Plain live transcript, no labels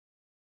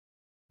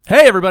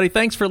Hey, everybody.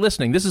 Thanks for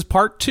listening. This is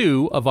part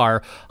 2 of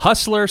our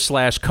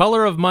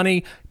Hustler/Color of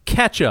Money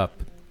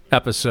catch-up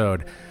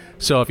episode.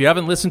 So if you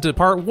haven't listened to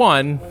part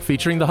 1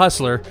 featuring the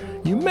Hustler,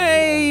 you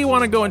may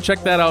want to go and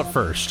check that out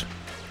first.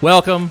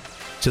 Welcome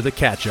to the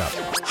catch-up.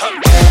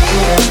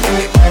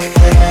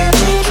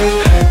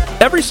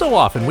 Every so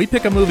often, we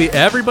pick a movie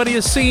everybody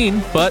has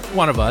seen, but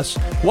one of us,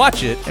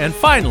 watch it, and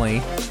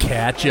finally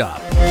catch up.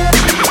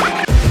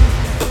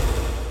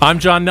 I'm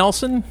John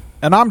Nelson.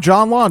 And I'm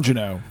John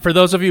Longino. For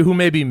those of you who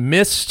maybe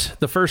missed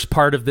the first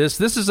part of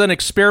this is an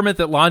experiment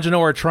that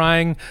Longino are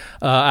trying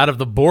out of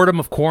the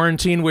boredom of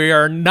quarantine. We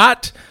are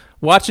not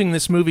watching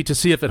this movie to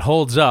see if it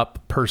holds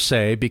up, per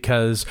se,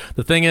 because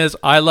the thing is,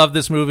 I love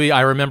this movie. I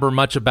remember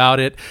much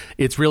about it.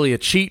 It's really a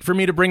cheat for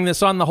me to bring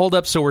this on the hold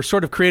up, so we're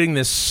sort of creating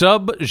this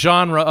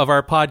sub-genre of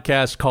our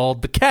podcast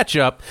called The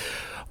Catch-Up,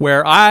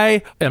 where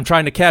I am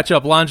trying to catch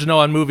up Longino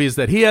on movies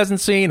that he hasn't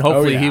seen.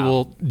 Hopefully he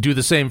will do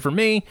the same for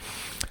me.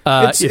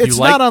 It's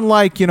not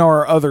unlike,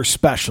 our other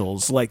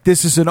specials. Like,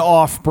 this is an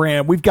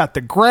off-brand. We've got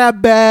the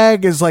grab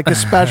bag as like a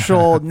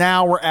special.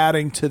 Now we're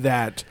adding to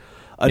that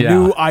a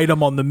new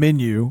item on the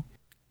menu.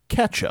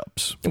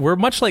 Catch-ups. We're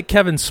much like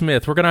Kevin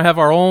Smith. We're going to have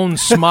our own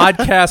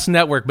Smodcast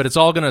network, but it's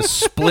all going to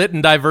split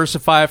and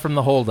diversify from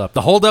the Hold Up.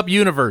 The Hold Up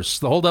universe.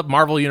 The Hold Up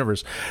Marvel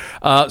universe.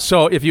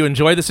 So if you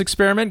enjoy this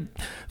experiment,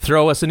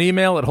 throw us an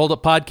email at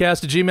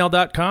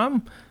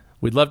holduppodcast@gmail.com.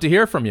 We'd love to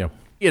hear from you.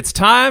 It's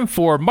time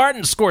for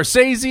Martin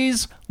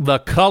Scorsese's The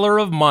Color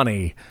of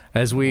Money,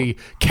 as we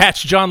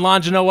catch John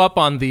Longino up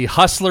on the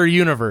Hustler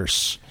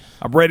universe.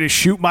 I'm ready to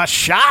shoot my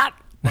shot.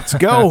 Let's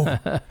go.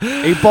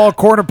 8-ball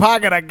corner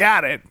pocket, I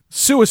got it.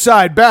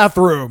 Suicide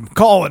bathroom,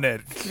 calling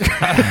it.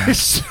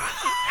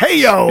 Hey,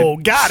 yo,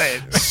 got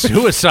it.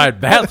 Suicide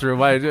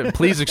bathroom.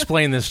 Please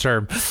explain this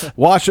term.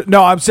 Watch it.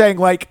 No, I'm saying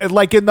like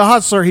in The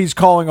Hustler, he's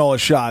calling all his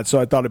shots, so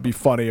I thought it'd be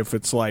funny if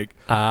it's like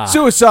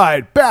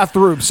suicide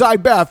bathroom,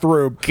 side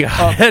bathroom,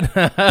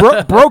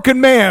 broken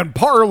man,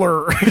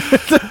 parlor.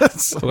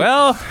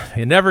 Well,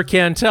 you never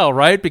can tell,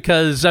 right?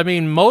 Because,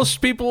 most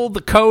people,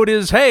 the code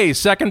is, hey,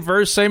 second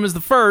verse, same as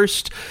the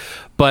first.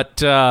 But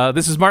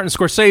this is Martin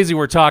Scorsese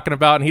we're talking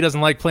about, and he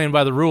doesn't like playing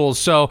by the rules.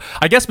 So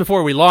I guess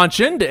before we launch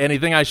into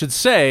anything, I should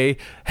say,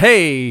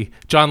 hey,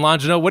 John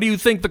Longino, what do you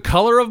think The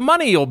Color of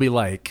Money will be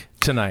like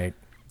tonight?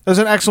 That's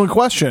an excellent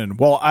question.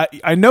 Well,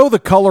 I know the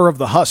color of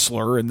the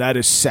Hustler, and that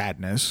is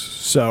sadness.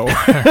 So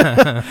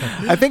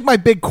I think my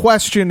big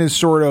question is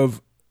sort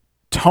of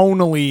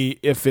tonally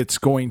if it's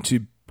going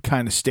to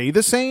kind of stay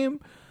the same.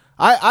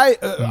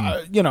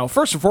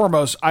 First and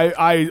foremost,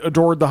 I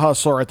adored The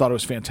Hustler. I thought it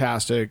was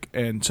fantastic.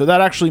 And so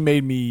that actually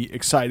made me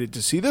excited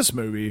to see this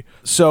movie.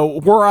 So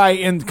were I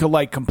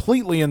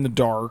completely in the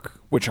dark,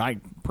 which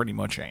I pretty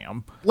much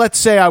am, let's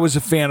say I was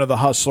a fan of The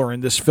Hustler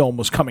and this film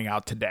was coming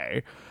out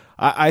today,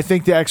 I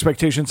think the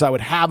expectations I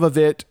would have of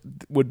it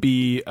would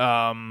be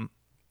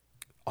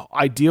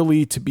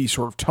ideally to be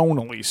sort of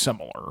tonally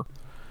similar.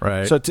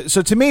 Right. So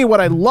to me,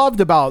 what I loved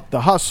about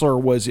The Hustler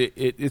was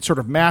it sort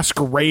of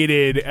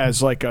masqueraded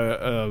as like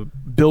a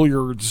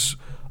billiards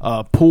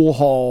pool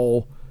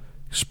hall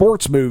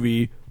sports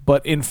movie,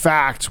 but in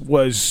fact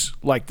was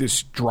like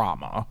this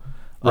drama.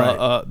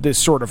 Right. This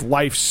sort of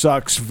life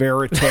sucks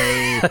verite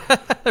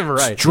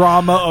right.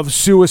 drama of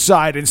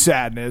suicide and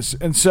sadness.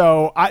 And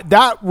so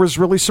that was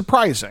really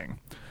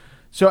surprising.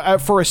 So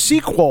for a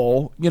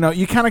sequel,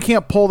 you kind of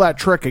can't pull that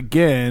trick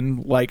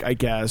again, I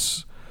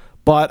guess.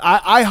 But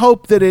I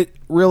hope that it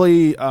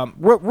really,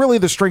 really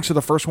the strengths of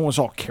the first one was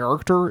all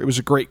character. It was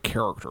a great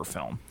character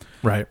film.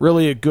 Right.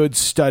 Really a good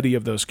study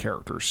of those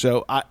characters.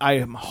 So I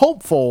am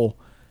hopeful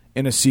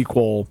in a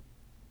sequel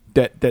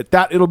that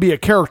it'll be a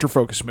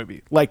character-focused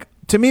movie. Like,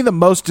 to me, the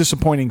most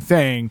disappointing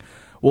thing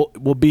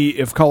will be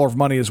if Color of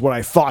Money is what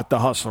I thought The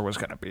Hustler was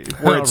going to be.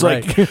 Where it's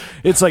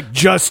it's like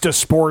just a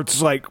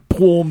sports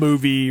pool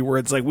movie where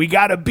it's like we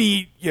got to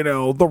beat,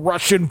 the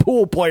Russian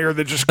pool player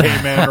that just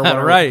came in or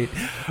whatever. Right.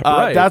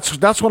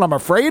 That's what I'm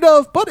afraid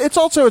of, but it's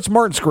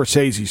Martin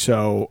Scorsese,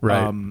 so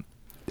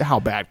how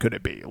bad could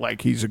it be?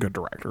 He's a good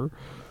director.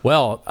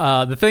 Well,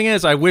 the thing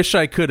is, I wish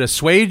I could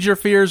assuage your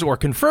fears or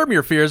confirm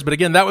your fears, but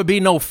again, that would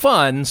be no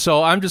fun,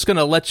 so I'm just going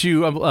to let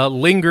you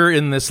linger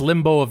in this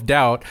limbo of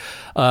doubt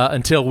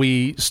until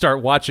we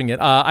start watching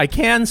it. I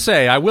can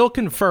say, I will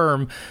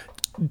confirm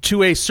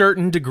to a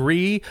certain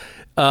degree,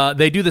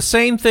 they do the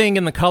same thing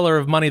in The Color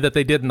of Money that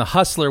they did in The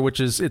Hustler, which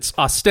is it's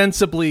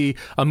ostensibly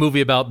a movie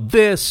about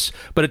this,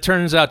 but it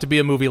turns out to be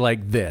a movie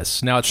like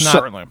this. Now, it's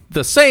not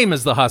the same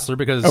as The Hustler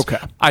because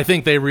I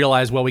think they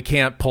realize, well, we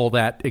can't pull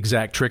that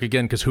exact trick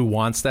again because who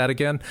wants that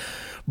again?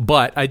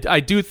 But I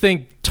do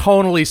think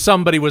tonally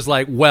somebody was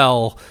like,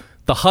 well,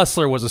 The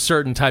Hustler was a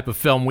certain type of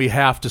film. We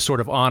have to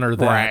sort of honor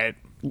that. Right.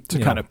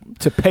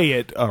 To pay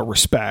it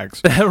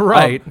respect.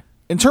 Right.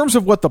 In terms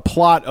of what the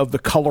plot of The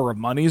Color of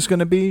Money is going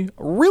to be,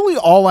 really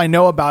all I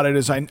know about it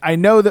is I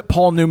know that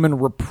Paul Newman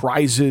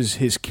reprises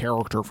his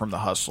character from The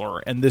Hustler,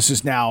 and this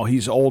is now,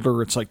 he's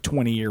older, it's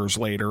 20 years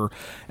later,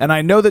 and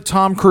I know that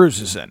Tom Cruise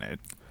is in it.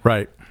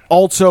 Right.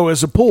 Also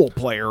as a pool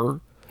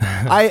player.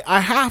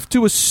 I have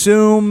to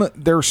assume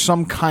there's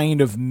some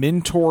kind of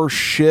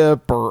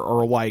mentorship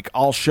or like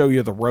I'll show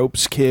you the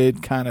ropes,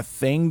 kid, kind of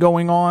thing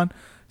going on.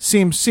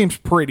 Seems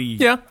pretty.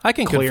 Yeah, I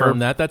can clear. confirm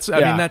that.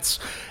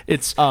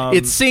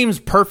 It seems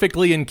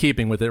perfectly in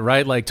keeping with it,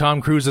 right? Like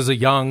Tom Cruise is a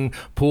young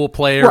pool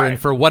player, right. and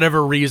for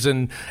whatever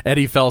reason,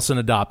 Eddie Felson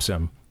adopts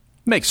him.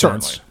 Makes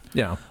sense.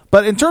 Yeah.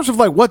 But in terms of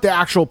like what the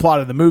actual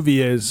plot of the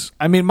movie is,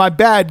 I mean, my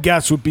bad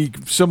guess would be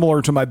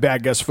similar to my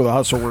bad guess for The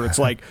Hustle, where it's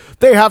like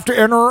they have to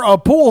enter a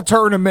pool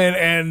tournament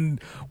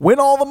and win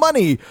all the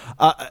money.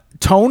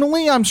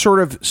 Tonally, I'm sort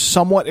of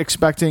somewhat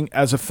expecting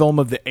as a film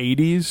of the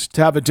 80s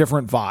to have a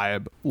different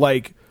vibe.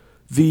 Like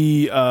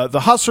the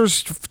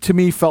Hustlers to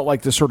me felt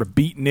like this sort of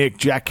beatnik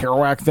Jack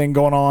Kerouac thing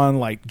going on,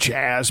 like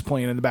jazz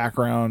playing in the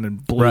background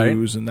and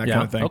blues and that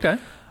kind of thing. Okay.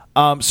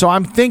 So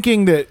I'm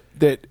thinking that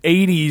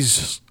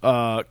 80s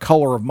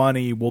Color of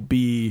Money will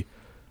be,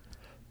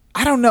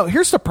 I don't know.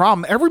 Here's the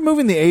problem. Every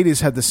movie in the 80s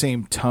had the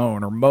same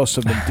tone, or most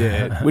of them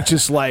did, which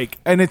is like,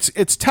 and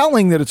it's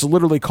telling that it's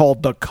literally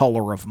called The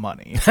Color of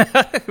Money.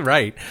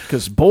 Right.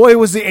 Because boy,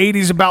 was the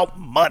 80s about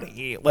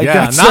money. Like,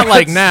 yeah, not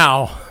like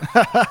now.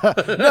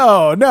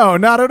 No,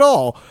 not at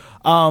all.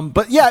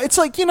 But yeah, it's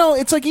like,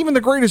 it's like even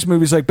the greatest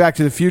movies like Back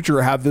to the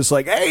Future have this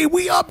like, hey,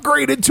 we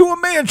upgraded to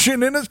a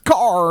mansion and a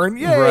car and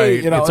yay.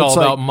 Right. It's all like,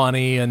 about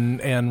money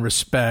and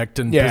respect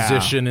and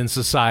position in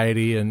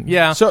society. And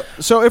yeah. So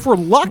if we're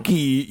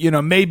lucky,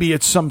 maybe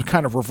it's some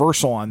kind of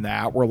reversal on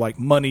that where like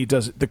money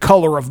the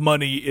color of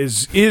money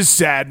is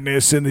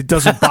sadness and it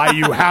doesn't buy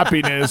you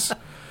happiness.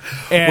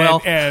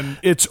 And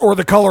it's, or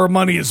the color of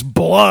money is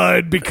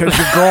blood because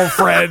your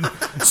girlfriend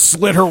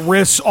slit her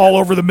wrists all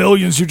over the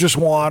millions you just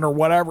won or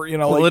whatever,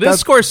 Well, like it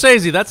is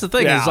Scorsese. That's the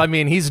thing Yeah. is, I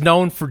mean, he's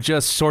known for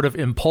just sort of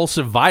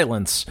impulsive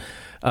violence.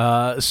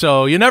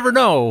 So you never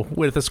know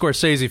with a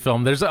Scorsese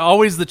film. There's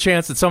always the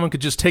chance that someone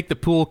could just take the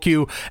pool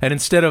cue and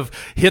instead of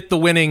hit the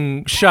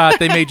winning shot,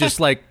 they may just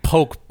like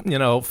poke,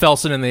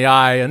 Felson in the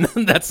eye, and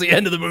that's the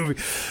end of the movie.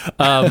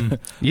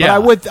 Yeah,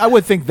 but I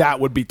would think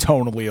that would be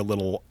tonally a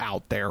little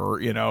out there.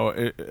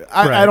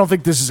 I don't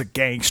think this is a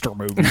gangster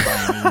movie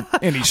by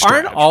any stretch.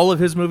 Aren't all of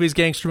his movies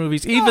gangster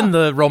movies? Even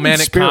the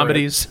romantic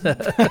comedies.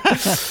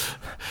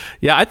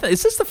 Yeah,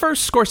 is this the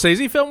first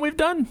Scorsese film we've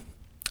done?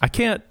 I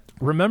can't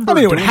remember. I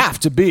mean, it would have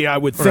to be, I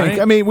would think. Right?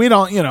 I mean, we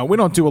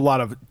don't do a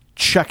lot of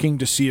checking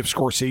to see if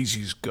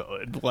Scorsese's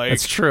good. Like,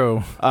 it's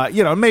true.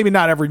 Maybe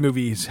not every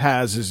movie he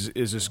has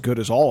is as good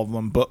as all of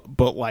them,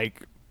 but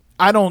like,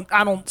 I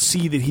don't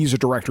see that he's a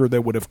director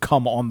that would have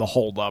come on the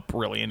hold up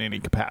really in any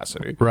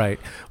capacity. Right.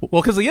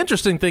 Well, because the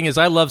interesting thing is,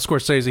 I love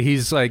Scorsese.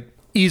 He's like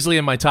easily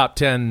in my top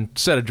 10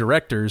 set of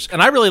directors,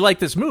 and I really like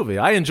this movie.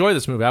 I enjoy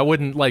this movie. I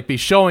wouldn't like be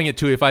showing it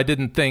to you if I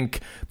didn't think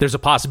there's a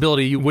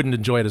possibility you wouldn't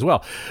enjoy it as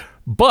well.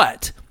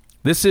 But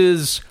this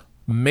is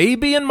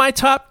maybe in my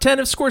top 10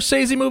 of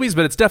Scorsese movies,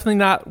 but it's definitely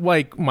not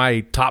like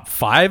my top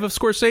 5 of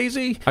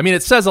Scorsese. I mean,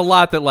 it says a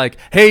lot that like,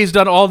 hey, he's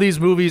done all these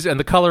movies and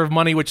The Color of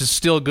Money, which is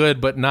still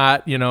good, but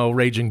not,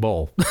 Raging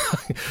Bull.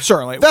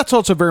 Certainly. That's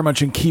also very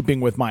much in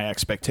keeping with my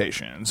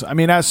expectations. I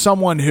mean, as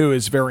someone who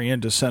is very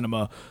into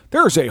cinema,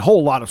 there's a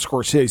whole lot of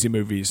Scorsese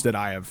movies that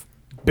I have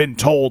been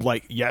told,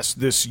 like,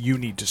 yes, you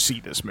need to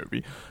see this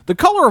movie. The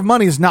Color of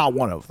Money is not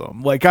one of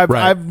them. Like,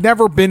 I've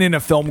never been in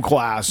a film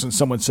class and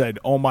someone said,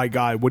 oh my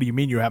God, what do you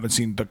mean you haven't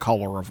seen The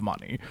Color of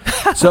Money?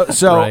 So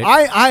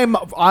right. I'm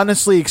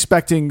honestly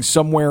expecting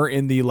somewhere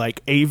in the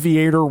like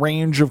Aviator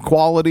range of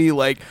quality,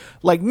 like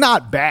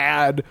not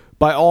bad,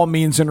 by all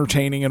means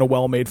entertaining in a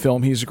well-made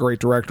film. He's a great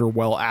director,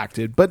 well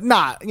acted, but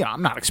not,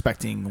 I'm not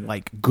expecting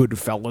like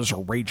Goodfellas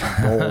or Raging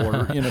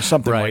Bull or,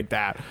 something right. like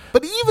that.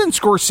 But even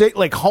Scorsese,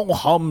 like hum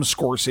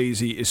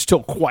Scorsese is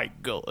still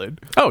quite good.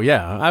 Oh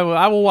yeah.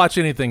 I will watch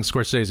anything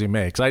Scorsese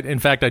makes. In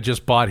fact, I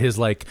just bought his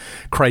like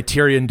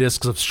Criterion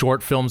discs of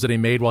short films that he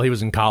made while he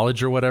was in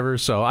college or whatever.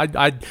 So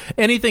I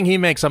anything he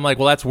makes, I'm like,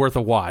 well, that's worth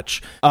a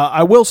watch.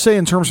 I will say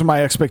in terms of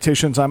my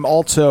expectations, I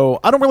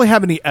don't really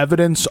have any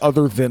evidence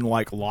other than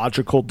like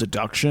logical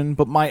deduction,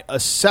 but my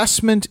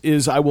assessment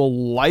is I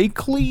will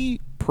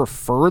likely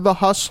prefer The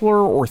Hustler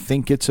or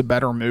think it's a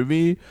better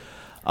movie.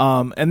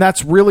 And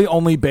that's really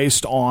only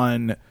based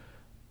on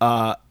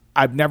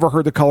I've never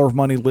heard The Color of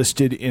Money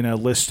listed in a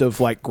list of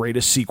like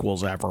greatest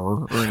sequels ever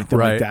or anything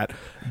right. like that.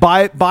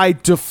 By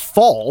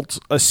default,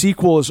 a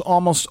sequel is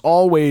almost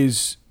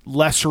always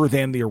lesser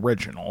than the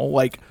original,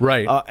 like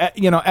right.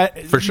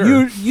 For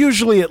sure.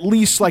 Usually at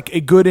least like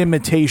a good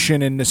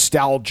imitation and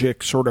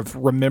nostalgic sort of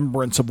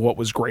remembrance of what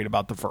was great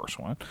about the first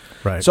one.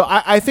 Right. So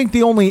I think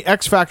the only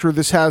X factor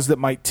this has that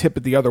might tip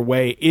it the other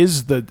way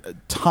is the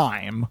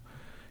time.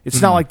 It's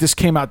not like this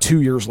came out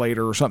 2 years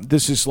later or something.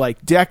 This is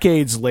like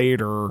decades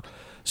later.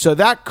 So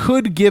that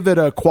could give it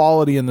a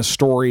quality in the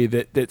story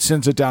that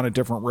sends it down a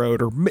different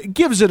road or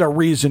gives it a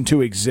reason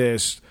to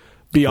exist.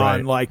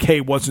 Beyond right. like, hey,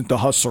 wasn't The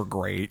Hustler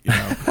great?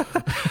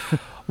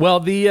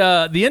 Well, the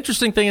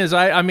interesting thing is,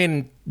 I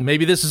mean,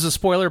 maybe this is a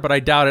spoiler, but I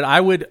doubt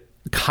it.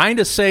 kind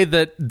of say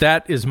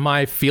that is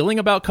my feeling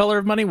about Color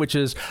of Money, which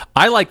is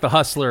I like The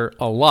Hustler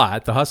a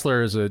lot. The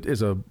Hustler is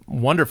a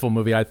wonderful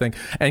movie, I think.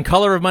 And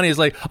Color of Money is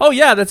like, oh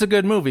yeah, that's a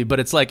good movie. But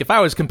it's like, if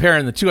I was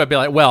comparing the two, I'd be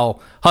like,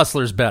 well,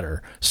 Hustler's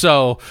better.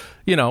 So,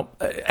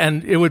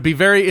 and it would be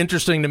very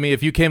interesting to me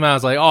if you came out and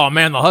was like, oh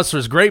man, The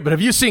Hustler's great, but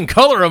have you seen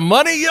Color of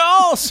Money,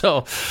 y'all?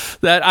 So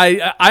that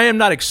I am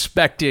not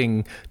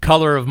expecting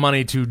Color of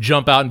Money to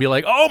jump out and be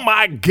like, oh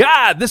my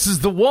God, this is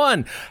the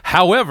one.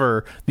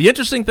 However, the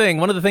interesting thing,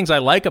 one of the things I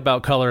like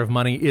about Color of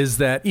Money is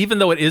that even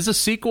though it is a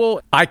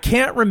sequel, I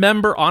can't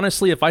remember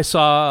honestly if I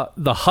saw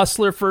The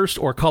Hustler first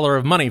or Color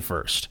of Money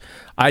first.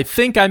 I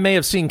think I may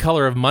have seen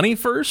Color of Money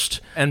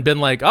first and been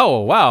like, oh,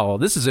 wow,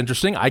 this is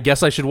interesting. I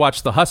guess I should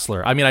watch The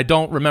Hustler. I mean, I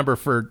don't remember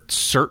for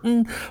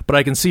certain, but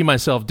I can see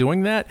myself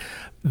doing that.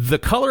 The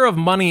Color of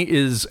Money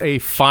is a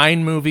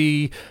fine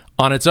movie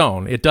on its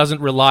own. It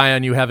doesn't rely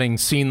on you having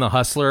seen The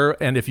Hustler.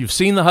 And if you've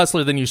seen The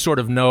Hustler, then you sort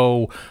of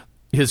know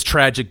his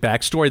tragic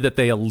backstory that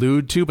they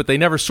allude to, but they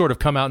never sort of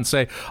come out and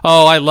say,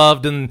 oh, I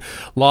loved and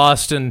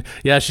lost, and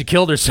yeah, she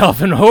killed herself,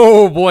 and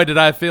oh boy, did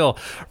I feel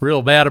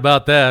real bad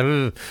about that.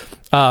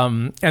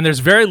 And there's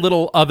very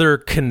little other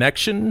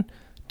connection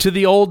to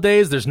the old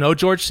days. There's no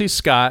George C.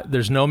 Scott.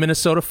 There's no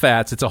Minnesota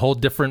Fats. It's a whole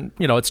different,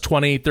 it's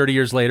 20, 30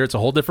 years later. It's a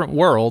whole different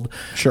world.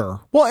 Sure.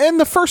 Well, and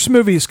the first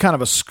movie is kind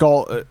of a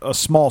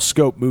small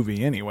scope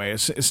movie anyway.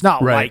 It's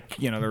not right.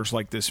 Like, there's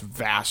like this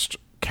vast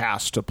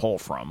cast to pull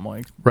from,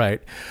 like right.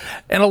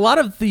 And a lot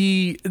of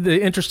the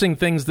interesting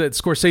things that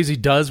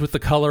Scorsese does with The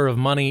Color of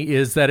Money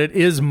is that it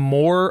is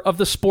more of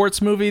the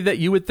sports movie that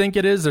you would think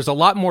it is. There's a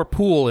lot more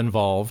pool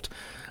involved.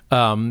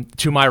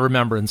 To my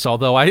remembrance,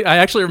 although I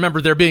actually remember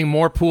there being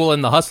more pool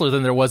in The Hustler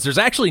than there was. There's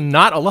actually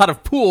not a lot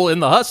of pool in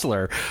The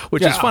Hustler,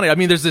 which is funny. I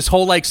mean, there's this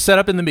whole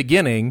setup in the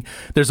beginning.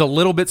 There's a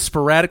little bit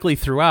sporadically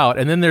throughout,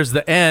 and then there's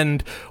the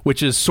end,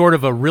 which is sort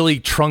of a really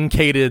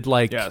truncated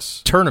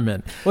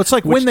tournament. Well, it's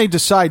like when they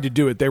decide to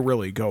do it, they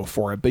really go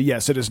for it. But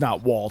yes, it is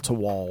not wall to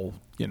wall,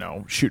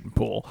 shooting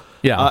pool.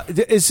 Yeah.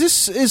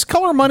 Is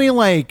Color Money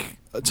like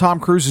Tom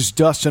Cruise is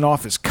dusting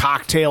off his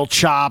cocktail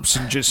chops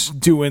and just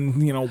doing,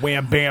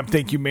 wham, bam,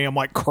 thank you, ma'am,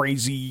 like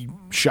crazy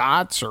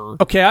shots? Or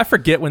okay, I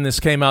forget when this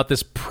came out.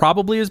 This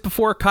probably is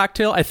before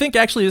Cocktail. I think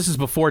actually this is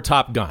before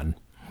Top Gun.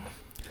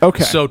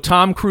 Okay. So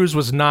Tom Cruise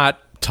was not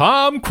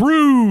Tom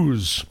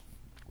Cruise.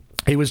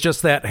 He was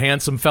just that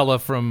handsome fella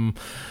from,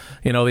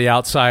 The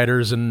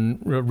Outsiders and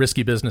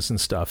Risky Business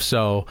and stuff.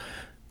 So,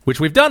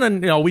 which we've done,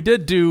 and we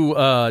did do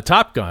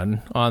Top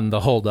Gun on the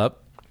Hold Up.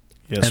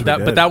 Yes, and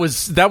but that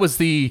was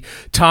the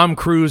Tom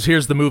Cruise.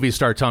 Here's the movie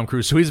star Tom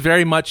Cruise. So he's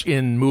very much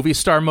in movie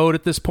star mode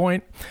at this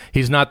point.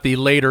 He's not the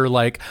later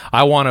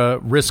I want to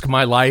risk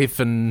my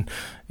life and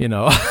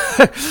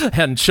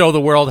and show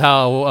the world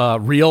how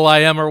real I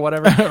am or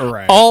whatever.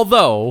 Right.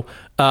 Although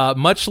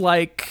much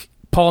like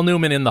Paul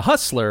Newman in The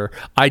Hustler,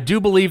 I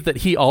do believe that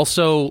he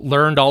also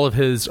learned all of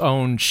his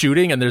own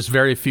shooting, and there's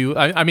very few.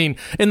 I mean,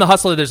 in The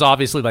Hustler, there's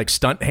obviously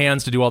stunt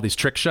hands to do all these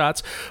trick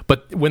shots,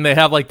 but when they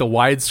have the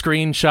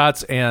widescreen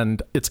shots,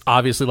 and it's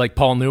obviously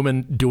Paul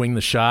Newman doing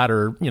the shot,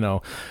 or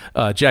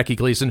Jackie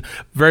Gleason,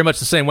 very much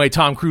the same way.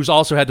 Tom Cruise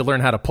also had to learn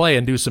how to play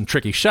and do some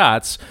tricky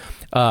shots.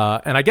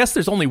 And I guess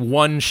there's only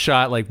one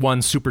shot,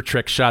 one super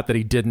trick shot that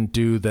he didn't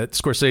do that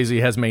Scorsese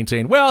has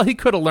maintained. Well, he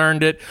could have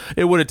learned it.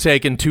 It would have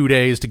taken 2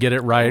 days to get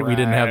it right. We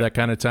didn't have that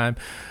kind of time.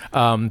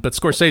 But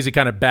Scorsese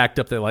kind of backed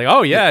up that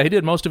oh, yeah, he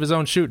did most of his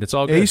own shooting. It's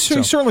all good. He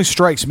certainly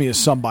strikes me as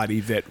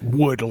somebody that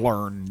would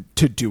learn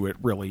to do it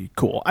really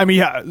cool. I mean,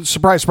 yeah,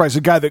 surprise, surprise,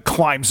 a guy that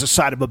climbs the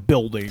side of a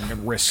building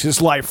and risks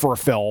his life for a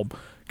film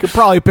could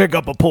probably pick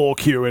up a pool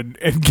cue and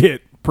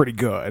get pretty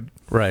good.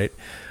 Right.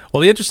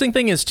 Well, the interesting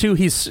thing is, too,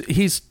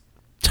 he's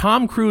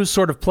Tom Cruise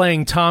sort of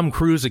playing Tom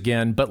Cruise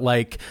again, but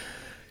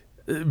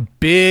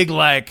big,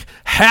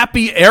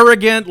 happy,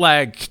 arrogant,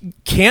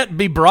 can't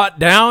be brought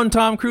down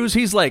Tom Cruise.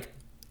 He's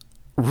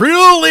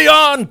really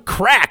on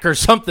crack or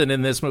something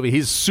in this movie.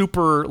 He's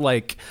super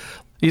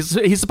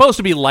he's supposed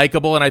to be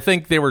likable, and I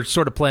think they were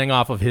sort of playing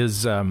off of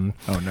his his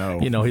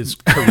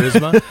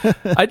charisma.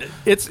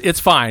 It's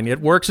fine.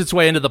 It works its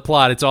way into the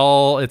plot. It's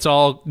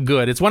all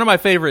good. It's one of my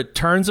favorite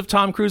turns of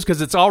Tom Cruise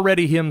because it's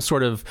already him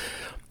sort of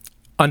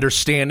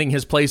understanding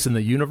his place in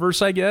the universe,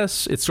 I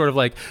guess. It's sort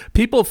of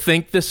people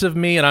think this of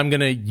me, and I'm going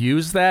to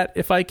use that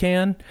if I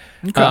can.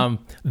 Okay.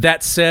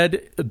 That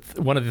said,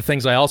 one of the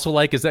things I also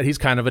like is that he's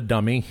kind of a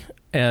dummy,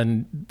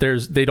 and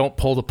they don't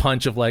pull the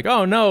punch of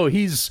oh no,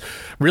 he's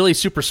really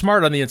super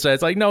smart on the inside.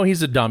 It's no,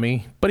 he's a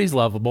dummy, but he's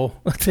lovable.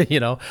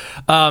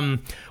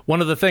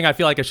 One of the things I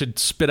feel I should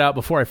spit out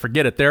before I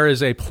forget it, there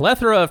is a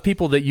plethora of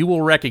people that you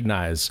will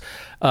recognize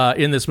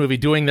in this movie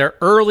doing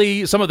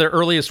some of their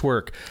earliest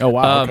work. Oh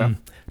wow. Okay.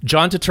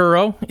 John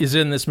Turturro is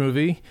in this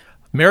movie.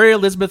 Mary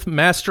Elizabeth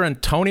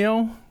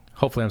Mastrantonio,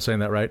 hopefully I'm saying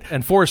that right,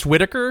 and Forrest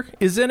Whitaker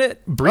is in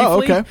it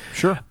briefly. Oh, okay,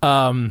 sure.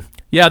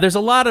 Yeah, there's a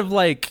lot of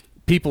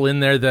people in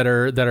there that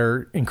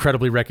are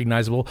incredibly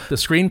recognizable. The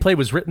screenplay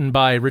was written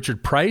by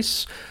Richard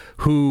Price,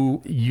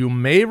 who you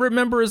may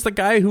remember as the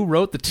guy who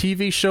wrote the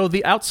TV show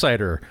The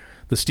Outsider,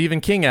 the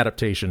Stephen King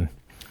adaptation.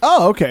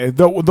 Oh, okay.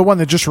 The one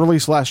that just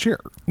released last year.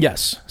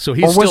 Yes. So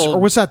he's or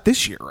was that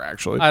this year,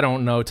 actually? I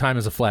don't know. Time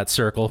is a flat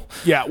circle.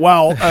 Yeah,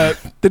 well,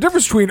 the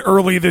difference between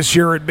early this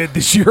year and mid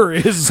this year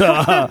is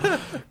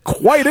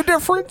quite a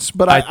difference.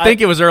 But I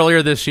think it was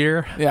earlier this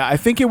year. Yeah, I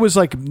think it was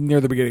like near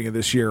the beginning of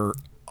this year,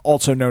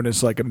 also known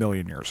as like a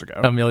million years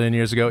ago. A million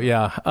years ago,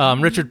 yeah.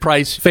 Richard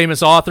Price,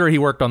 famous author. He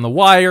worked on The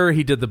Wire.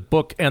 He did the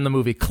book and the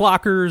movie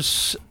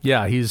Clockers.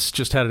 Yeah, he's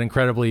just had an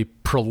incredibly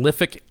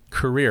prolific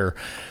career.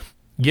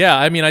 Yeah,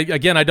 I mean, I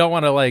don't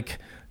want to like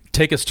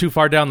take us too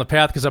far down the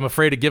path because I'm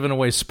afraid of giving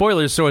away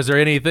spoilers. So is there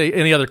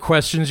any other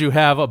questions you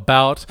have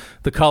about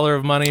The Color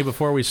of Money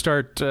before we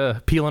start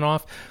peeling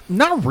off?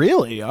 Not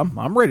really.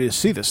 I'm ready to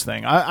see this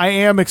thing. I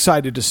am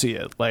excited to see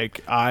it.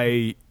 Like,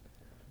 I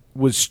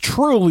was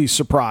truly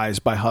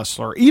surprised by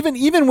Hustler,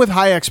 even with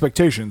high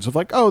expectations of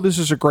like, oh, this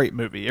is a great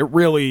movie. It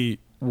really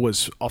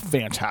was a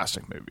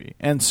fantastic movie.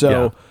 And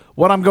so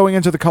what I'm going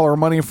into The Color of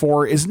Money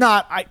for is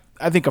not,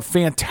 I think a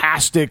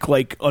fantastic,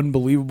 like,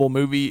 unbelievable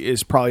movie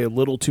is probably a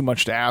little too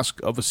much to ask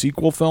of a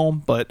sequel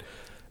film, but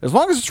as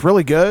long as it's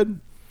really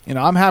good, you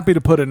know, I'm happy to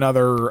put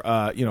another,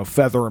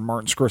 feather in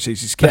Martin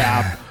Scorsese's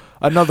cap.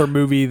 Another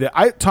movie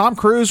that Tom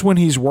Cruise, when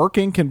he's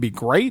working, can be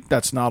great.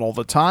 That's not all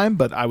the time,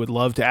 but I would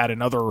love to add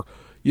another,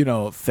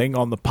 thing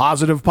on the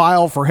positive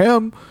pile for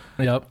him.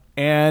 Yep.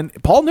 And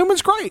Paul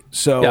Newman's great.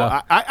 So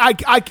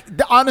I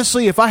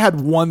honestly, if I had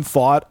one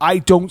thought, I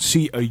don't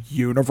see a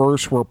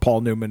universe where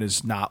Paul Newman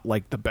is not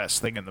like the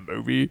best thing in the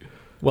movie.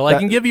 Well, I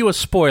can give you a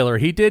spoiler.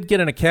 He did get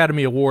an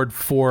Academy Award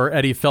for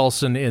Eddie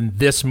Felson in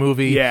this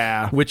movie,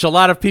 which a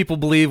lot of people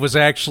believe was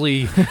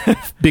actually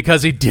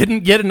because he didn't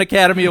get an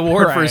Academy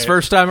Award for his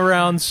first time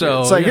around.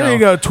 So it's like, here you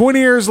go, 20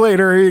 years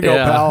later, here you go,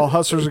 pal.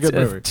 Hustler's a good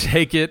movie.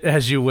 Take it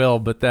as you will,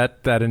 but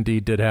that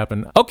indeed did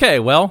happen. Okay,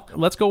 well,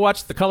 let's go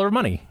watch The Color of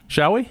Money,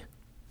 shall we?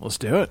 Let's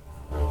do it.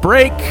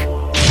 Break.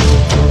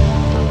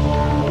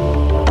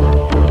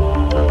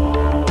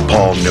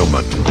 Paul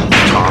Newman,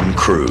 Tom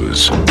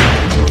Cruise,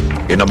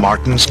 in a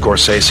Martin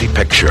Scorsese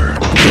picture.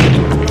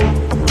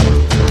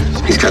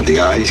 He's got the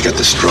eye, he's got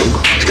the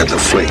stroke, he's got the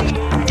flick.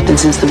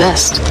 Vincent's the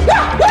best.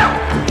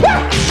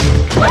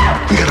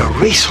 We got a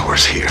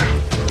racehorse here,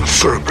 a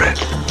thoroughbred.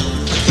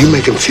 You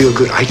make him feel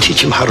good, I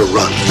teach him how to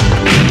run.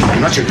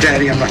 I'm not your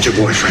daddy, I'm not your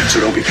boyfriend, so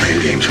don't be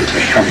playing games with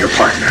me. I'm your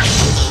partner.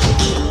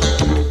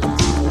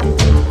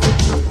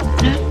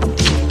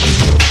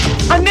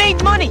 I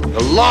made money. I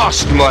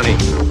lost money.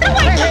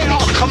 Hey, I'll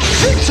come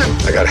fix it.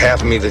 I got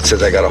half of me that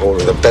says I got a hold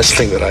of the best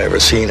thing that I ever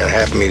seen, and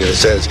half of me that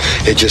says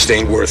it just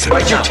ain't worth it.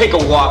 Why'd you take a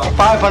walk?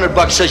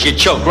 $500 says you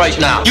choke right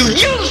now. You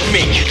used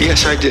me!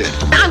 Yes, I did.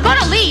 I'm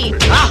gonna leave.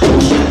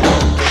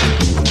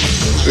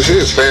 This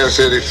is Fast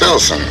Eddie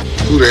Felson.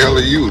 Who the hell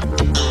are you?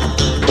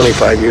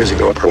 25 years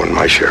ago, I won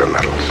my share of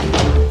medals.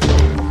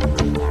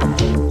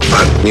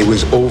 But it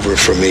was over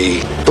for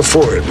me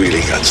before it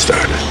really got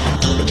started.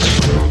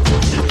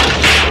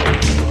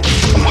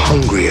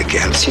 Hungry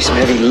again. See some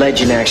heavy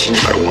legend action.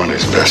 I won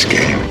his best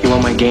game. You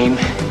want my game?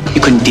 You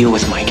couldn't deal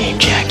with my game,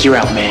 Jack. You're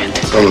outmanned.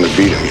 I'm gonna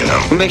beat him, you know.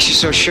 What makes you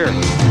so sure?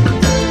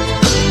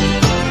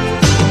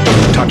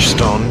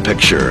 Touchstone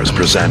Pictures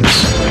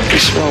presents You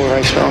smell what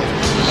I smell?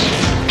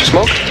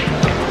 Smoke?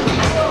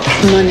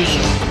 Money.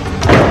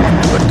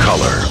 The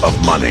Color of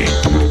Money.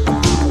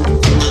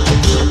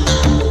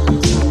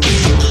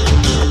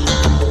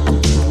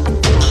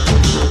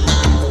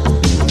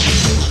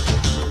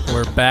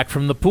 Back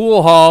from the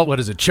pool hall. What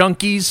is it?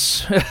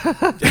 Chunkies?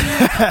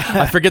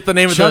 I forget the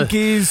name of the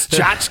Chunkies,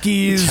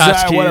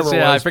 Tchotchkes, whatever.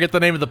 Yeah, I forget the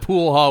name of the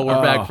pool hall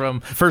we're back from.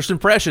 First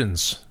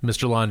impressions,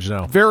 Mr.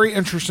 Longino. Very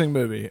interesting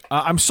movie.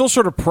 I'm still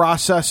sort of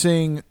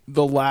processing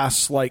the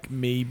last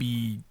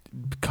maybe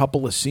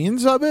couple of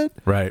scenes of it.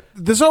 Right.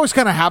 This always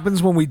kind of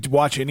happens when we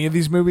watch any of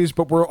these movies,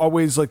 but we're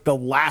always like the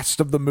last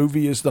of the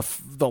movie is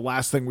the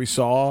last thing we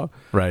saw.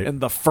 Right.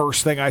 And the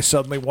first thing I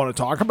suddenly want to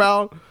talk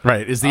about.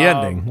 Right, is the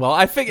ending. Well,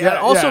 I think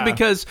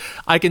because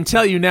I can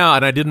tell you now,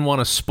 and I didn't want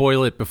to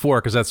spoil it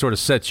before because that sort of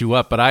sets you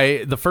up,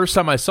 but the first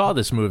time I saw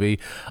this movie,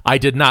 I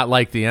did not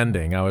like the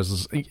ending.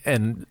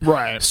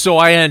 So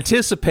I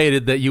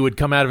anticipated that you would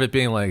come out of it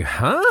being like,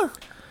 huh?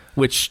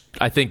 Which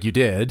I think you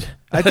did.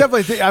 I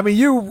definitely think. I mean,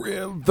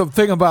 the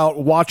thing about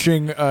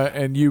watching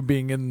and you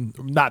being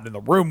not in the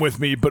room with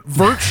me, but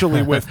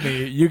virtually with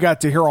me, you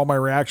got to hear all my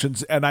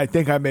reactions, and I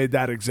think I made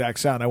that exact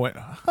sound. I went,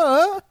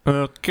 huh?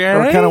 Okay.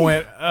 Or kind of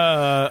went,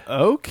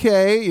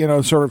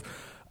 okay, sort of,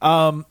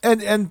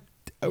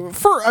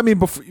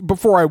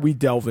 before we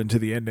delve into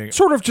the ending,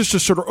 sort of just a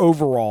sort of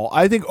overall,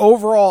 I think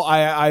overall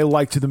I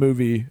liked the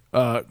movie.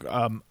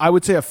 I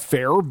would say a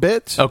fair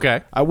bit.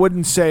 Okay. I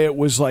wouldn't say it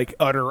was like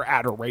utter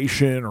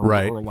adoration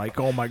or like,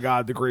 oh my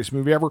God, the greatest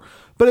movie ever.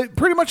 But it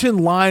pretty much in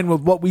line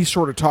with what we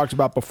sort of talked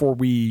about before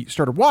we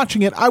started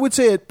watching it. I would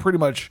say it pretty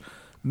much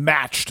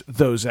matched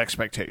those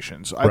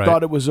expectations. I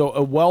thought it was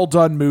a well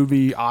done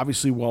movie,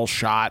 obviously well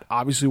shot,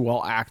 obviously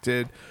well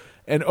acted.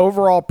 And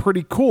overall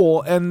pretty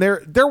cool. And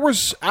there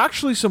was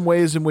actually some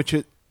ways in which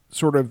it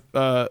sort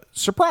of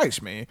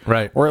surprised me,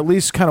 right? Or at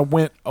least kind of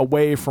went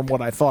away from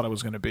what I thought it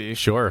was going to be.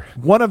 Sure.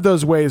 One of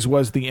those ways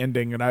was the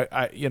ending, and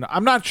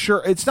I'm not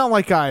sure. It's not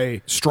like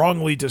I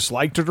strongly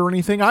disliked it or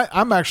anything.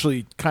 I'm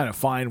actually kind of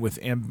fine with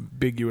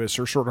ambiguous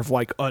or sort of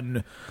like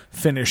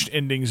unfinished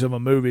endings of a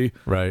movie,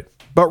 right?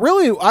 But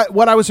really,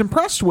 what I was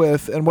impressed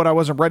with and what I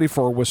wasn't ready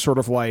for was sort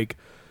of like,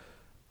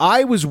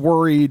 I was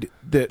worried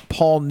that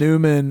Paul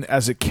Newman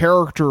as a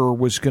character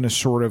was going to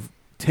sort of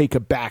take a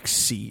back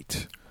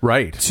seat,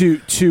 right,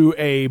 to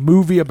a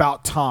movie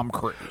about Tom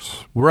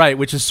Cruise, right,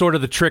 which is sort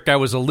of the trick I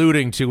was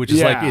alluding to, which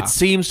is like, it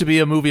seems to be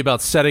a movie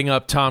about setting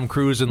up Tom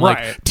Cruise and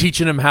like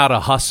teaching him how to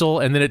hustle,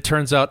 and then it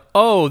turns out,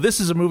 oh, this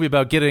is a movie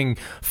about getting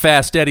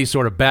Fast Eddie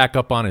sort of back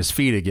up on his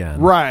feet again,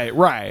 right,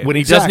 when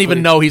he doesn't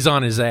even know he's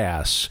on his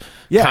ass,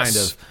 kind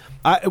of.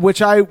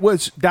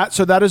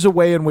 So that is a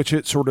way in which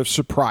it sort of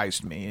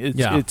surprised me.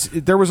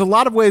 There was a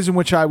lot of ways in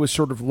which I was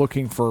sort of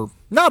looking for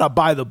not a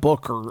by the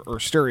book or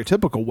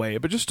stereotypical way,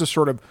 but just a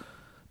sort of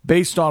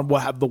based on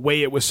the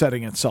way it was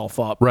setting itself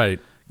up,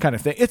 right, kind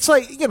of thing. It's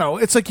like,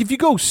 it's like if you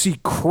go see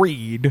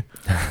Creed,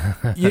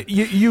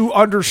 you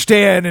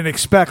understand and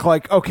expect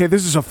like, okay,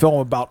 this is a film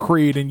about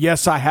Creed, and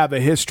yes, I have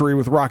a history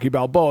with Rocky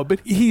Balboa, but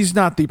he's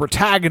not the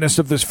protagonist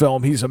of this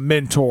film. He's a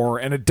mentor,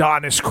 and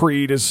Adonis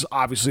Creed is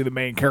obviously the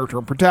main character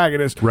and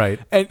protagonist, right?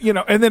 And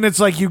and then it's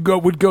like you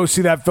would go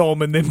see that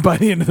film, and then by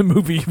the end of the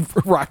movie,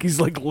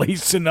 Rocky's like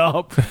lacing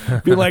up,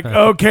 be like,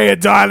 okay,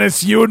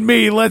 Adonis, you and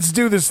me, let's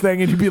do this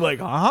thing, and you'd be like,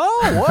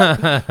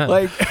 what?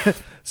 Like.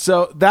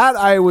 So that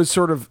I was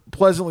sort of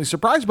pleasantly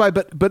surprised by,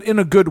 but in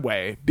a good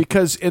way,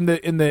 because in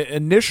the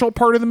initial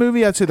part of the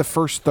movie, I'd say the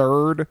first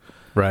third,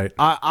 right,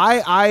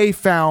 I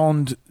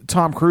found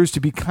Tom Cruise to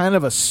be kind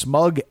of a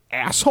smug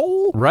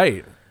asshole,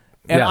 right,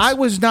 and I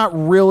was not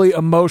really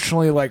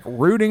emotionally like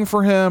rooting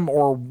for him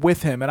or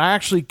with him, and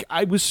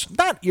I was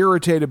not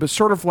irritated, but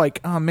sort of like,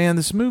 oh man,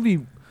 this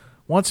movie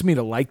wants me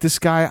to like this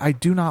guy. I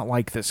do not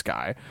like this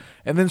guy.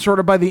 And then sort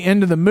of by the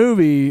end of the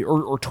movie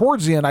or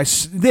towards the end,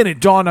 then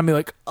it dawned on me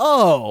like,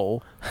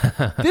 oh,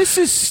 this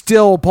is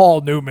still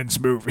Paul Newman's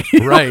movie.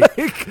 Right.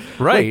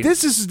 Right. Like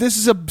this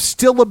is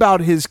still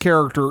about his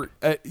character.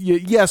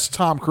 Yes,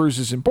 Tom Cruise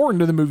is important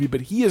to the movie,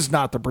 but he is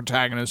not the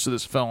protagonist of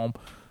this film.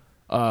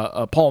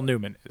 Paul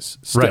Newman is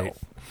still.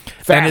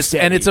 Right.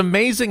 And it's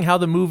amazing how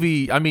the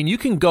movie, I mean, you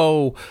can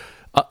go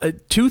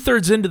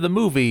 2/3 into the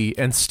movie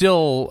and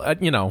still,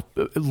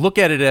 look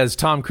at it as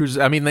Tom Cruise.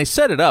 I mean, they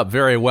set it up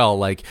very well,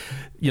 like,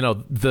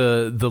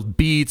 the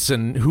beats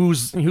and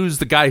who's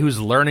the guy who's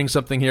learning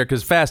something here,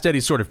 because Fast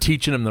Eddie's sort of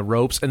teaching him the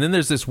ropes, and then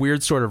there's this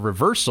weird sort of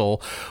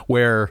reversal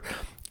where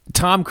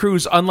Tom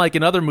Cruise, unlike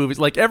in other movies,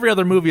 like every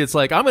other movie, it's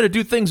like, I'm going to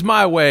do things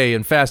my way.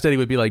 And Fast Eddie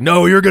would be like,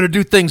 no, you're going to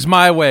do things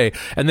my way.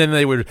 And then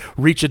they would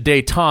reach a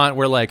detente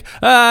where like,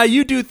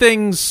 you do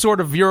things sort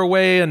of your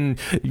way. And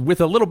with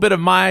a little bit of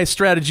my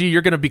strategy,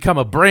 you're going to become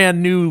a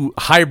brand new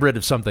hybrid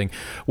of something.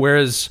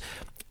 Whereas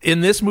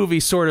in this movie,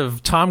 sort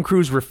of Tom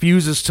Cruise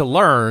refuses to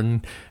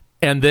learn.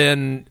 And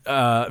then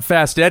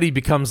Fast Eddie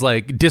becomes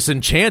like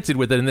disenchanted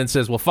with it and then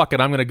says, well, fuck it,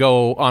 I'm going to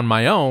go on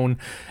my own.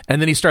 And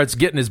then he starts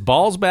getting his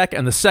balls back.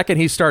 And the second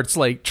he starts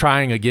like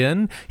trying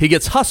again, he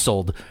gets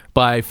hustled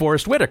by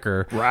Forrest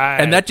Whitaker. Right.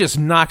 And that just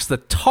knocks the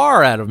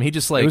tar out of him. He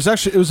just like...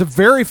 It was a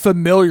very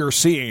familiar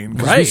scene.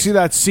 Right. You see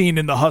that scene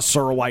in The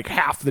Hustler like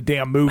half the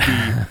damn movie.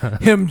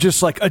 Him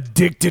just like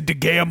addicted to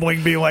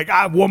gambling, being like,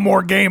 one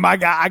more game, I'm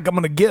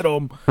going to get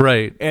him.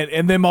 Right.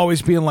 And them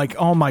always being like,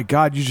 oh my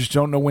God, you just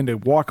don't know when to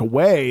walk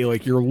away.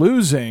 Like you're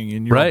losing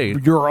and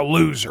you're a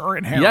loser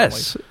inherently.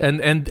 Yes.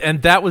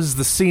 And that was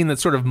the scene that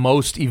sort of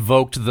most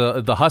evoked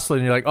the Hustler.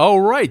 And you're like, oh,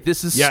 right,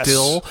 this is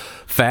still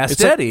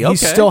Fast Eddie. He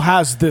still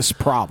has this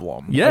problem.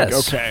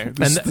 Yes. Like, okay.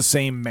 This is the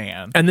same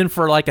man. And then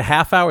for like a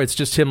half hour, it's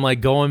just him like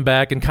going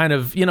back and kind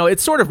of, it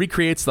sort of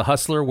recreates The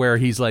Hustler where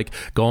he's like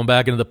going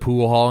back into the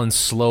pool hall and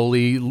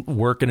slowly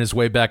working his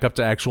way back up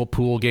to actual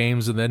pool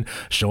games and then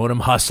showing him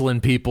hustling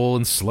people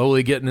and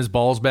slowly getting his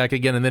balls back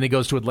again. And then he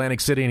goes to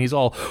Atlantic City and he's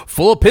all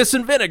full of piss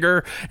and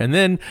vinegar. And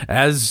then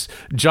as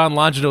John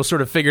Longino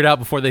sort of figured out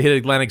before they hit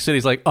Atlantic City,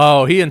 he's like,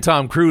 oh, he and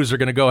Tom Cruise are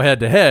going to go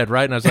head to head,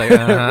 right? And I was like,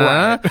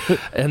 right.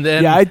 And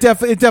then... Yeah, it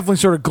definitely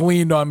sort of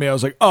gleaned on me. I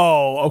was like,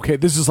 oh, okay,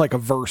 this is like a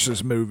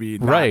versus movie,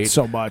 not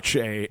so much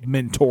a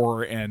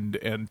mentor and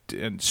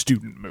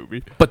student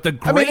movie. But the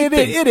great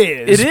thing, it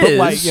is. It but is.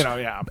 like,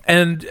 yeah.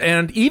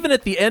 And even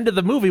at the end of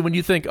the movie, when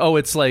you think, oh,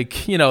 it's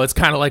like, it's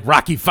kind of like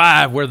Rocky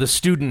V, where the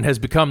student has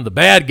become the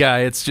bad guy.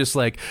 It's just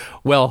like,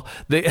 well,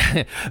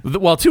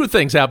 two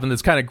things happen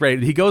that's kind of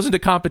great. He goes into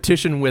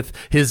competition with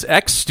his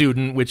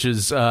ex-student, which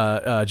is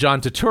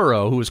John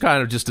Turturro, who was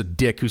kind of just a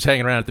dick who's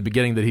hanging around at the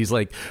beginning that he's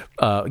like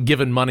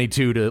given money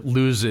to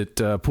lose at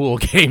pool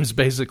games,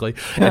 basically.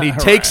 And he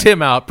takes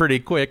him out pretty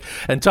quick.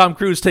 And Tom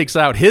Cruise takes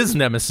out his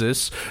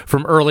nemesis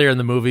from earlier in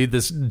the movie,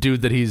 this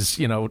dude that he's,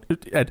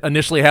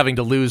 initially having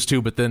to lose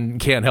to, but then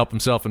can't help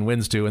himself and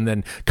wins to, and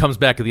then comes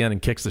back at the end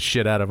and kicks the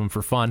shit out of him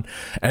for fun.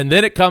 And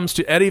then it comes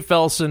to Eddie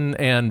Felson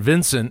and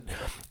Vincent,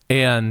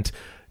 and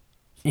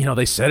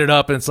they set it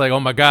up, and it's like, oh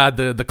my God,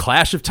 the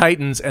clash of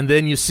titans, and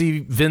then you see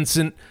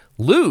Vincent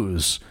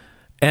lose.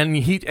 And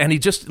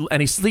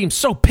he seems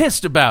so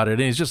pissed about it,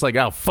 and he's just like,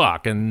 oh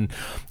fuck, and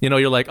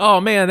you're like, oh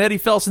man, Eddie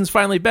Felson's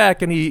finally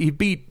back, and he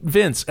beat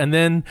Vince, and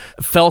then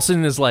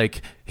Felson is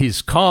like,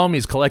 he's calm,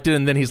 he's collected,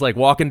 and then he's like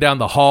walking down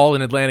the hall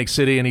in Atlantic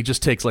City, and he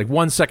just takes like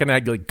 1 second,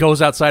 like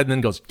goes outside, and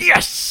then goes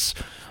yes,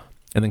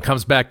 and then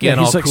comes back in.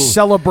 He's all like cool.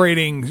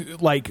 Celebrating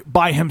like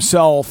by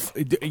himself.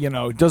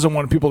 Doesn't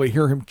want people to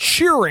hear him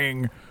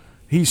cheering.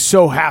 He's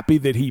so happy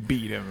that he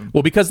beat him.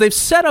 Well, because they've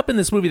set up in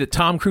this movie that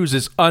Tom Cruise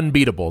is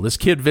unbeatable. This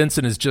kid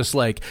Vincent is just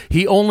like,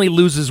 he only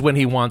loses when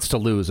he wants to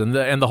lose. And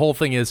the whole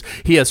thing is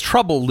he has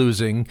trouble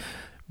losing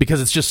because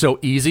it's just so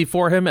easy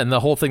for him. And the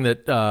whole thing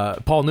that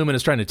Paul Newman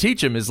is trying to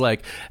teach him is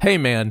like, hey,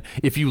 man,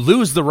 if you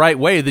lose the right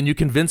way, then you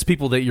convince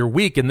people that you're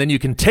weak, and then you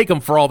can take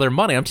them for all their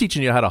money. I'm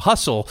teaching you how to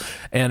hustle,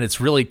 and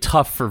it's really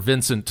tough for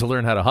Vincent to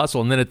learn how to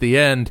hustle. And then at the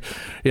end,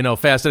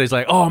 Fast Eddie's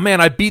like, oh, man,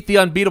 I beat the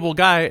unbeatable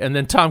guy. And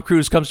then Tom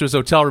Cruise comes to his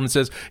hotel room and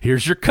says,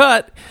 here's your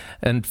cut.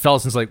 And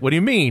Felson's like, what do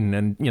you mean?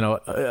 And,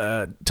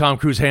 Tom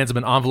Cruise hands him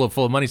an envelope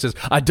full of money, says,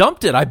 I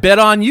dumped it. I bet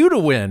on you to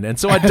win. And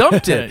so I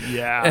dumped it.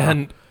 Yeah.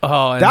 And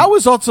that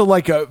was also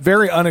like a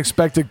very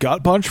unexpected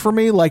gut punch for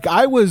me. Like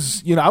I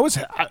was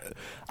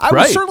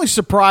certainly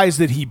surprised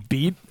that he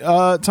beat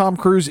Tom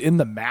Cruise in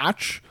the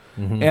match.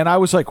 Mm-hmm. And I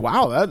was like,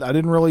 wow, I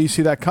didn't really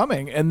see that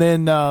coming. And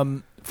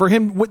then for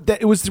him,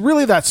 it was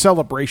really that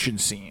celebration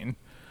scene.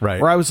 Right.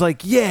 Where I was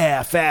like,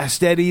 yeah,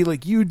 Fast Eddie,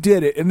 like you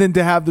did it. And then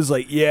to have this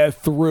like, yeah,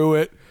 through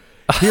it.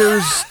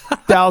 Here's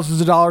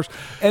thousands of dollars.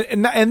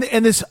 And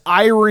this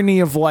irony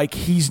of like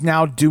he's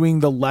now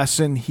doing the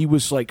lesson he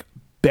was like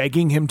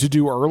begging him to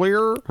do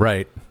earlier.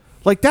 Right.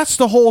 Like that's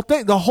the whole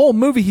thing. The whole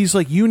movie, he's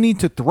like, you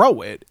need to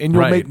throw it and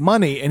you'll make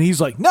money. And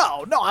he's like,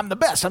 no, I'm the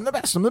best. I'm the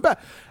best.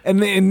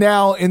 And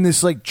now in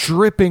this like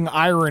dripping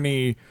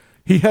irony,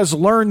 he has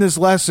learned this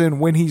lesson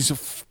when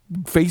he's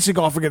facing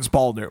off against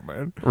Paul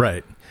Newman.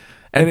 Right.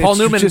 And Paul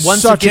Newman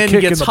once again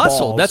gets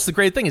hustled. That's the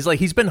great thing.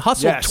 He's been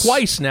hustled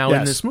twice now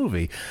in this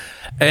movie.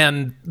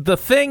 And the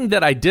thing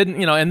that I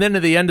didn't, and then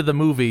at the end of the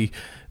movie,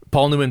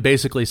 Paul Newman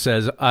basically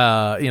says,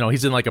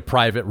 he's in like a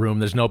private room.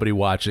 There's nobody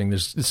watching.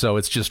 So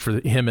it's just for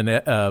him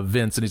and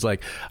Vince. And he's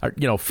like,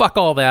 fuck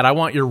all that. I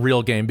want your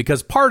real game.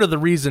 Because part of the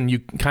reason you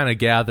kind of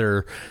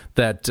gather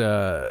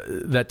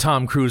that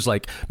Tom Cruise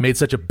like made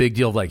such a big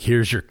deal of like,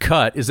 here's your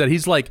cut, is that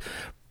he's like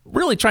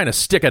really trying to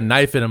stick a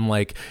knife in him,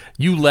 like,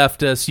 you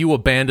left us, you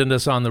abandoned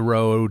us on the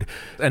road,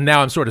 and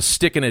now I'm sort of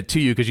sticking it to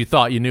you because you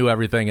thought you knew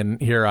everything,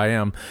 and here I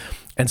am.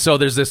 And so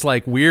there's this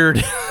like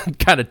weird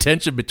kind of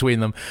tension between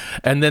them.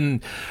 And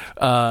then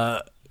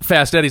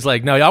Fast Eddie's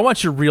like, no, I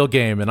want your real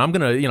game, and I'm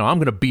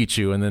gonna beat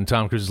you. And then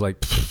Tom Cruise is like,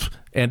 pfft.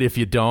 And if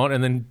you don't,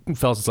 and then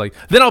Felson's like,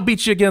 then I'll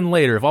beat you again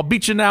later. If I'll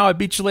beat you now, I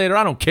beat you later.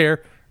 I don't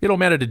care. It don't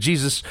matter to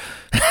Jesus.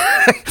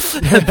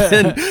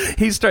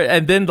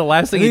 And then the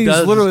last thing he does,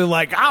 he's literally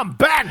like, I'm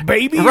back,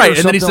 baby. Right.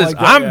 And then he says, like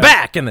I'm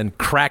back, and then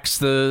cracks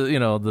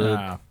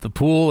the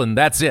pool, and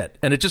that's it.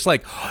 And it just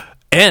like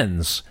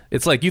ends.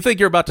 It's like you think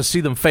you're about to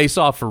see them face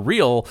off for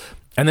real,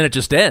 and then it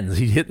just ends.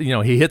 He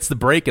hits the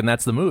brake, and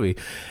that's the movie.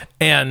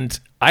 And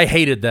I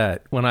hated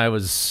that when I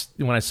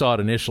saw it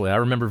initially. I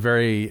remember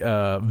very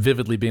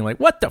vividly being like,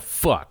 what the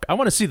fuck? I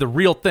want to see the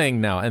real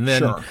thing now. And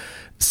then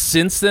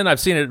since then, I've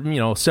seen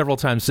it, several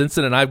times since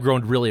then, and I've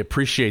grown to really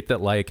appreciate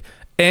that, like,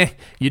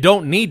 you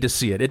don't need to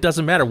see it. It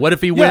doesn't matter. What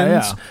if he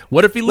wins? Yeah.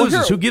 What if he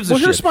loses? Who gives a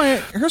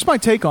shit? Here's my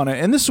take on it,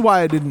 and this is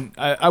why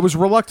I was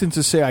reluctant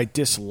to say I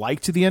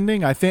disliked the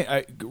ending. I think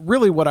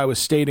really what I was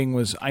stating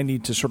was I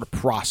need to sort of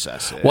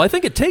process it. Well, I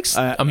think it takes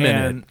a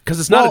minute because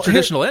it's not a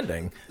traditional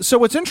ending. So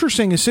what's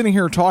interesting is sitting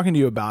here talking to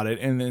you about it,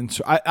 and then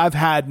so I've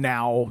had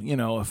now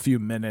a few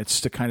minutes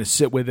to kind of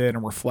sit with it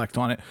and reflect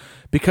on it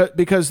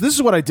because this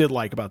is what I did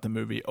like about the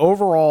movie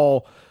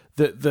overall.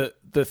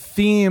 The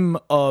theme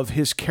of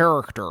his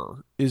character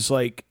is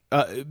like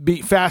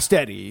Fast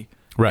Eddie,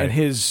 right, and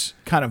his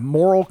kind of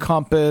moral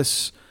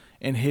compass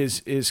and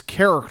his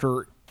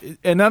character.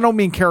 And I don't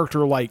mean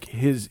character like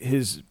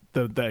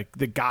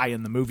the guy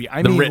in the movie.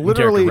 I mean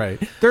literally,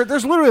 right.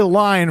 There's literally a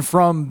line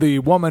from the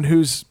woman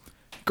whose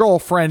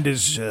girlfriend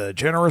is a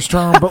generous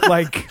term, but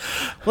like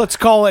let's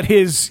call it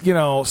his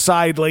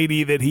side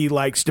lady that he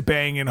likes to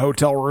bang in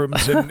hotel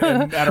rooms and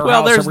at her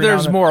house.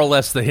 There's more or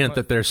less the hint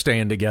that they're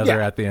staying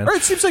together at the end. Or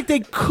it seems like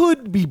they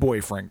could be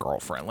boyfriend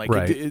girlfriend. Like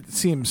right. it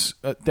seems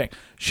a thing.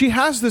 She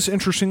has this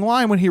interesting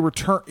line when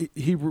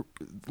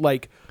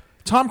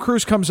Tom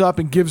Cruise comes up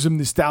and gives him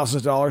this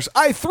 $1,000.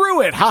 I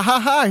threw it. Ha ha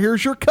ha.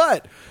 Here's your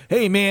cut.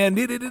 Hey man.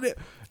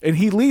 And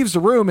he leaves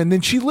the room, and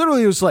then she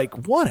literally was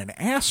like, what an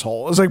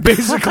asshole. It was like,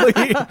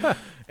 basically.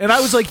 And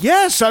I was like,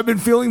 yes, I've been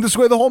feeling this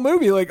way the whole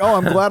movie. Like, oh,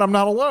 I'm glad I'm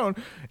not alone.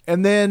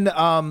 And then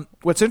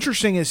what's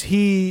interesting is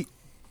he,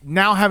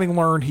 now having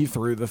learned he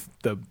threw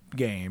the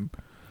game,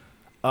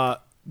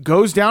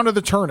 goes down to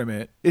the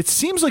tournament. It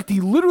seems like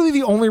literally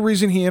the only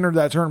reason he entered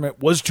that tournament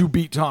was to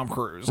beat Tom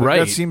Cruise. Like, right.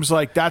 That seems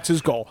like that's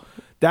his goal.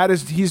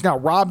 He's now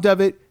robbed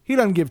of it. He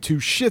doesn't give two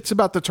shits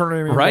about the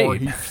tournament anymore.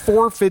 Right. He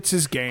forfeits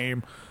his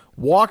game.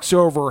 walks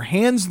over,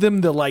 hands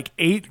them the like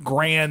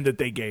 $8,000 that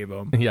they gave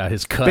him. Yeah,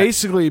 his cut.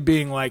 Basically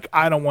being like,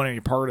 I don't want any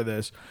part of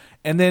this.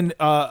 And then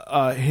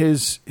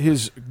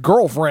his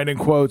girlfriend, in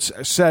quotes,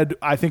 said,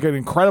 I think, an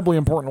incredibly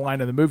important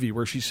line in the movie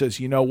where she says,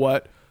 you know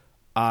what?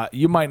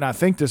 You might not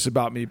think this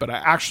about me, but I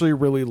actually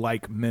really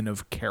like men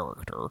of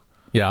character.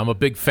 Yeah, I'm a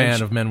big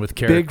fan of men with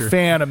character. Big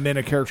fan of men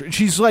of character. And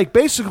she's like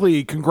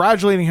basically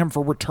congratulating him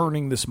for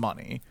returning this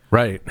money.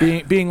 Right.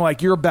 Being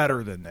like, you're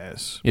better than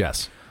this.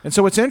 Yes. And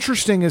so what's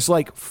interesting is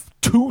like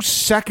 2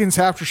 seconds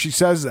after she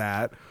says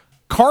that,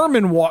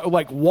 Carmen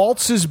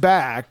waltzes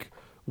back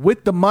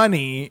with the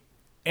money,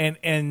 and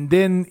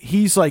then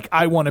he's like,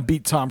 I want to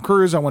beat Tom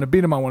Cruise. I want to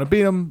beat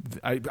him.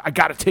 I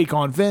got to take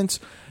on Vince.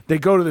 They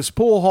go to this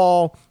pool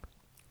hall.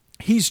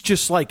 He's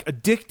just like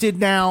addicted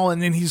now,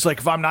 and then he's like,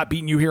 if I'm not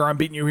beating you here, I'm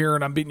beating you here,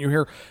 and I'm beating you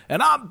here,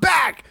 and I'm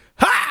back.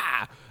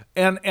 Ha!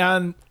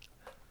 And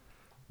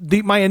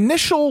my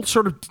initial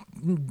sort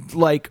of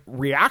like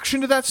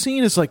reaction to that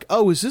scene is like,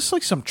 oh, is this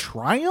like some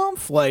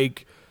triumph?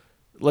 Like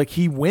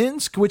he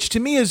wins, which to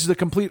me is the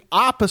complete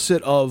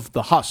opposite of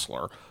The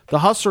Hustler. The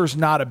Hustler is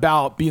not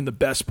about being the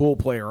best pool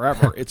player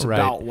ever. It's right.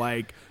 about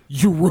like,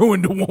 you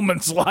ruined a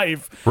woman's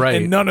life, right,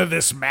 and none of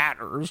this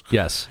matters.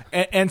 Yes.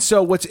 And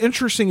so what's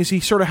interesting is he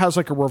sort of has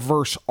like a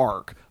reverse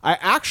arc. I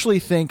actually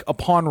think,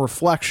 upon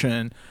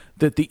reflection,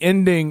 that the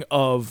ending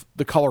of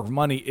The Color of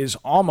Money is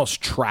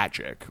almost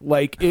tragic.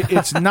 Like,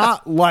 it's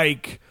not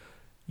like,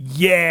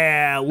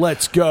 yeah,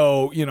 let's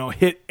go,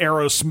 hit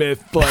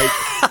Aerosmith,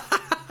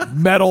 like,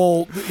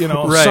 metal,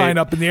 right, sign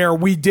up in the air.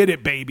 We did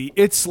it, baby.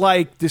 It's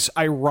like this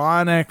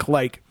ironic,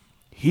 like,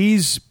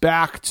 he's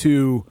back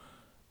to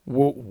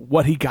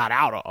what he got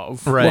out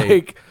of. Right.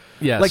 Like,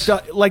 yes.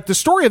 Like the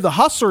story of The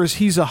Hustler is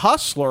he's a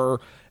hustler.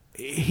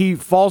 He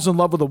falls in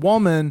love with a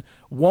woman,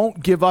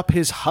 won't give up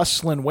his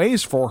hustling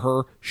ways for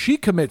her. She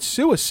commits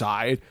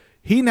suicide.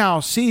 He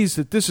now sees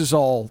that this is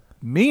all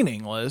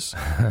meaningless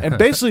and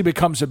basically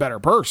becomes a better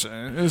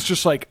person. It's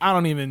just like,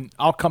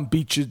 I'll come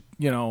beat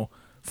you,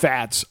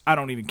 fats. I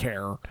don't even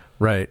care.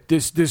 Right.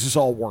 This is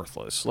all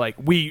worthless. Like,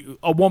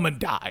 a woman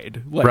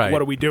died. Like, right,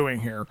 what are we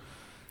doing here?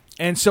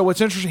 And so what's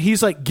interesting,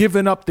 he's like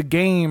given up the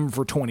game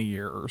for 20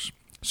 years.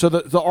 So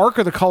the arc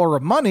of The Color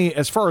of Money,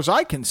 as far as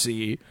I can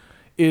see,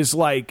 is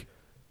like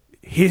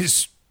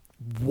his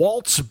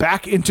waltz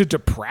back into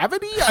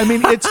depravity. I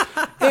mean,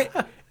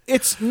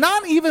 it's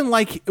not even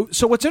like.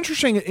 So what's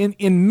interesting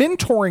in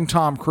mentoring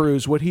Tom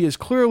Cruise, what he is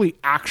clearly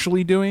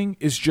actually doing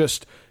is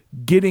just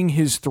getting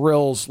his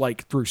thrills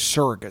like through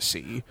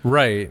surrogacy.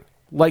 Right.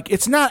 Like,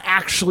 it's not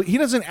actually, he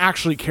doesn't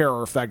actually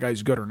care if that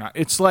guy's good or not.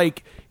 It's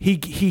like he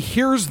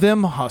hears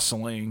them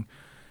hustling,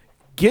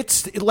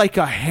 gets like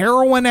a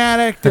heroin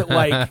addict that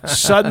like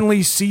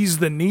suddenly sees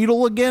the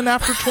needle again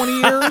after 20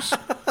 years.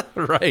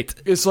 Right.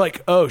 It's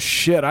like, oh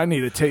shit, I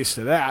need a taste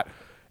of that.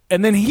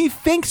 And then he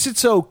thinks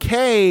it's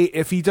okay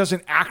if he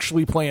doesn't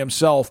actually play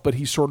himself, but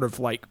he sort of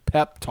like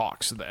pep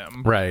talks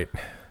them. Right.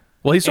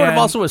 Well, he sort of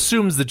also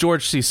assumes the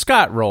George C.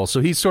 Scott role, so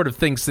he sort of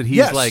thinks that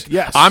he's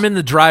I'm in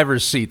the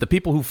driver's seat. The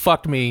people who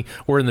fucked me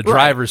were in the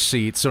driver's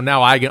seat, so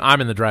now I'm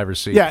in the driver's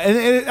seat. Yeah, and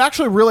it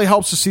actually really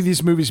helps to see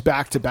these movies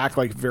back to back,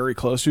 like very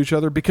close to each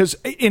other, because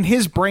in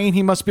his brain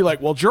he must be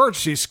like, well, George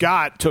C.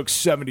 Scott took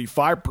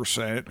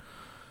 75%,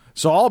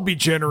 so I'll be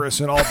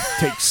generous and I'll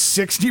take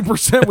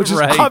 60%, which is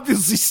right,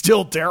 obviously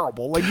still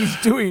terrible. Like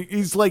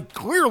he's like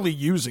clearly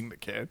using the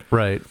kid.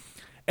 Right.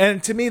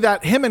 And to me,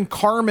 that him and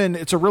Carmen,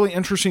 it's a really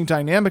interesting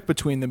dynamic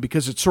between them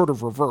because it's sort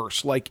of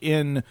reverse. Like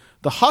in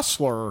The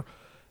Hustler,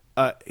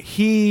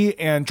 he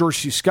and George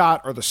C.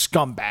 Scott are the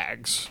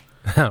scumbags.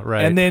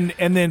 Right. And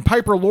then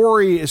Piper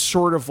Laurie is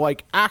sort of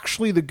like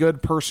actually the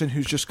good person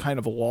who's just kind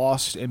of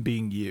lost and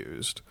being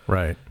used.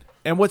 Right.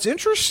 And what's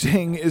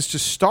interesting is to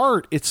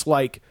start, it's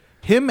like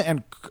him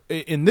and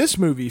in this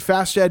movie,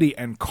 Fast Eddie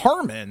and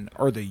Carmen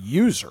are the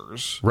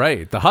users.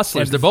 Right. The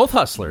hustlers. They're both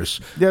hustlers.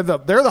 They're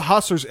the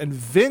hustlers, and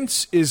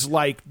Vince is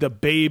like the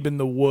babe in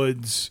the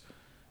woods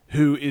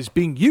who is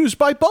being used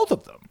by both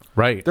of them.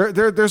 Right.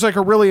 There's like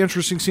a really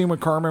interesting scene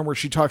with Carmen where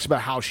she talks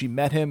about how she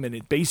met him, and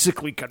it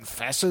basically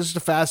confesses to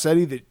Fast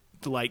Eddie that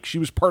like she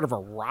was part of a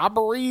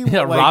robbery.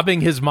 Yeah, like, robbing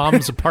his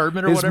mom's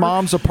apartment or his whatever.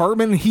 mom's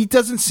apartment. He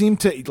doesn't seem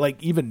to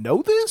like even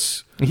know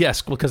this.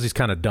 Yes, because he's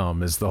kind of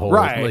dumb is the whole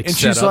right. like, and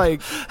setup. She's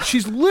like,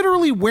 she's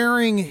literally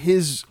wearing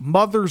his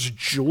mother's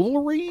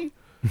jewelry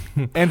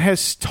and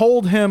has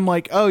told him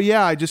like, oh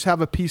yeah, I just have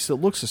a piece that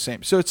looks the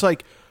same. So it's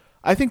like,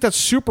 I think that's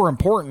super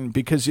important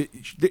because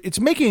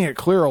it's making it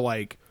clear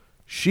like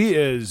she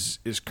is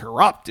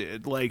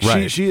corrupted. Like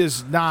right, she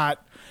is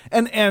not.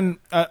 And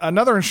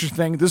another interesting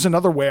thing, this is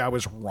another way I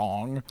was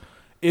wrong,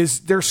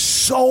 is there's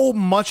so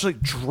much like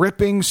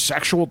dripping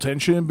sexual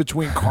tension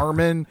between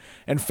Carmen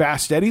and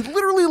Fast Eddie.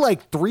 Literally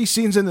like 3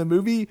 scenes in the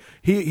movie,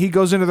 he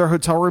goes into their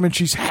hotel room and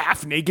she's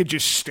half naked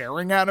just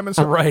staring at him and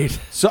stuff. Right.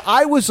 So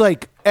I was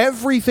like,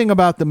 everything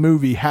about the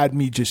movie had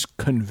me just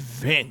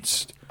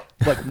convinced,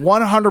 like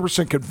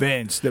 100%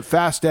 convinced that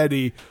Fast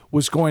Eddie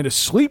was going to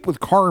sleep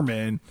with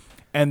Carmen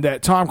and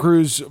that Tom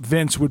Cruise,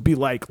 Vince would be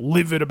like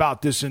livid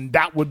about this, and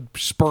that would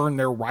spurn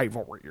their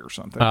rivalry or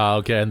something. Oh,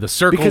 okay. And the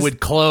circle would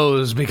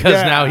close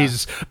because now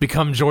he's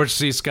become George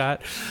C.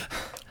 Scott.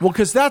 Well,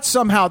 because that's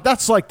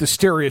like the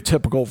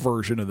stereotypical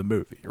version of the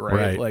movie,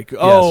 right? Like,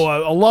 Yes.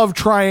 a love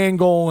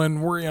triangle,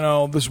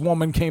 and this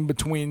woman came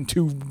between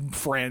two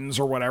friends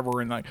or whatever,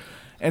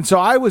 and so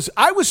I was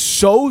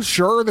so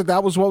sure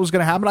that was what was going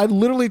to happen. I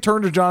literally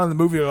turned to John in the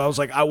movie, and I was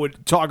like, I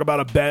would talk about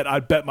a bet.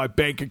 I'd bet my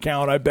bank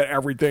account. I'd bet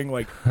everything.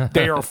 Like,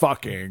 they are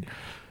fucking.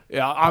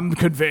 Yeah, I'm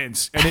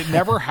convinced, and it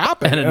never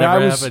happened.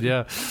 happened.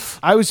 Yeah,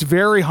 I was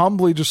very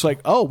humbly just like,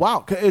 oh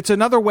wow, it's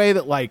another way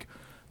that like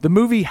the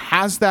movie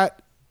has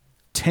that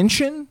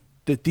tension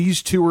that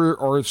these two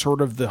are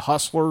sort of the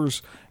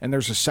hustlers, and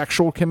there's a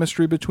sexual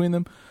chemistry between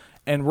them,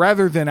 and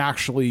rather than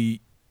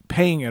actually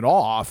paying it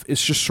off,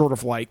 it's just sort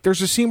of like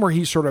there's a scene where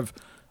he sort of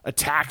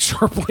attacks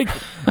her like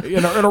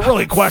in a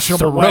really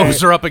questionable way.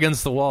 Throws her up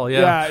against the wall.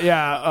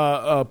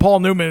 Paul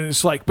Newman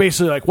is like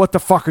basically like, what the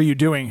fuck are you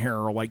doing here?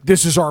 Or like,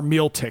 this is our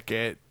meal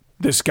ticket,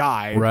 this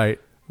guy, right?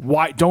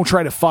 Why don't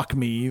try to fuck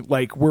me?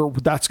 Like,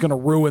 that's gonna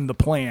ruin the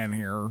plan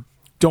here.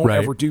 Don't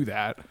ever do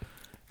that.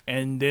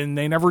 And then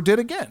they never did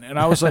again, and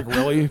I was like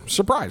really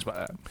surprised by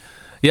that.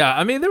 Yeah,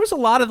 I mean, there was a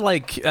lot of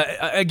like,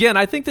 again,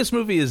 I think this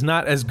movie is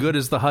not as good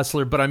as The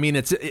Hustler, but I mean,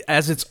 it's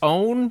as its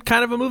own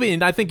kind of a movie,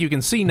 and I think you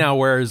can see now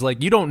whereas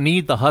like you don't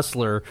need The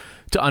Hustler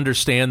to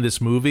understand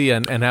this movie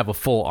and have a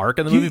full arc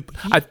in the movie.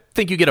 I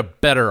think you get a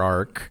better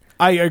arc.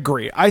 I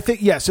agree. I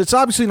think, yes, it's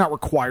obviously not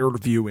required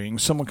viewing.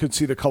 Someone could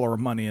see The Color of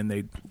Money and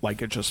they'd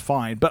like it just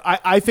fine, but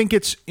I think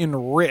it's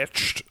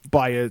enriched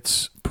by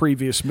its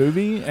previous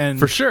movie, and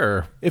for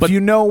sure, if you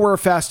know where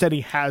Fast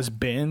Eddie has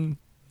been,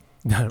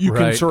 you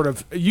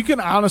can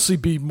honestly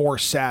be more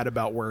sad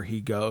about where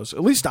he goes.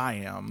 At least I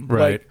am.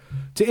 Right. Like,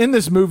 to end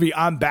this movie,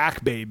 I'm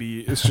back,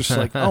 baby. It's just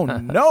like, oh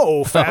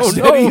no, Fast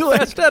Eddie.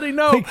 Fast Eddie,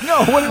 no. Like,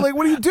 no,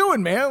 what are you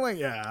doing, man? Like,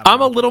 yeah. I'm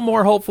a little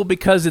more hopeful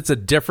because it's a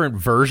different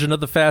version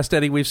of the Fast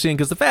Eddie we've seen.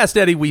 Because the Fast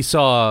Eddie we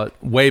saw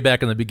way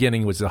back in the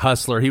beginning was the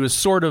hustler. He was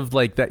sort of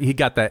like that. He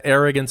got that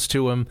arrogance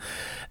to him.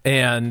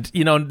 And,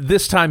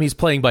 this time he's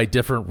playing by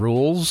different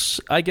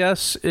rules, I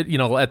guess. At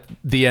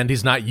the end,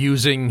 he's not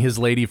using his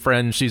lady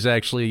friend. She's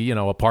actually,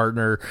 a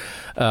partner.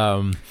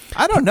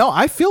 I don't know.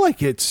 I feel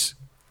like it's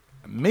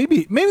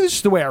maybe this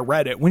is the way I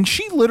read it. When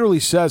she literally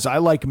says, I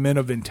like men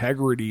of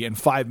integrity, and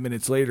 5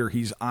 minutes later,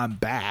 I'm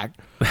back.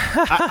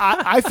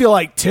 I feel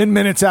like 10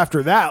 minutes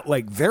after that,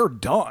 like, they're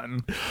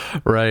done.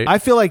 Right. I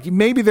feel like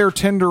maybe they're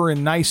tender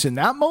and nice in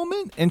that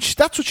moment, and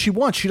that's what she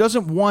wants. She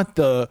doesn't want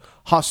the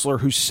hustler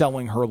who's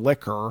selling her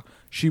liquor.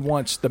 She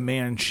wants the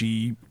man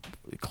she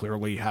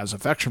clearly has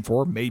affection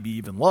for, maybe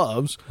even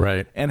loves,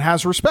 right, and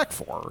has respect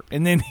for.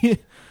 And then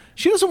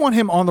she doesn't want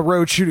him on the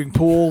road shooting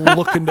pool,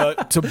 looking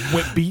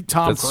to beat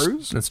Tom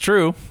Cruise. That's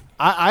true.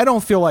 I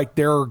don't feel like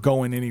they're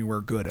going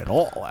anywhere good at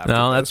all.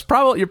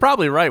 You're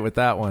probably right with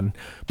that one.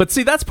 But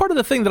see, that's part of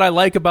the thing that I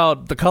like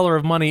about The Color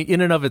of Money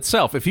in and of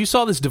itself. If you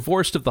saw this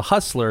divorced of The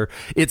Hustler,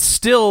 it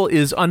still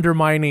is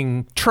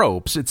undermining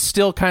tropes. It's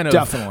still kind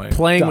of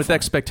playing with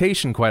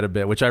expectation quite a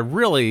bit, which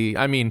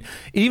even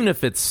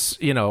if it's,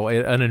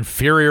 an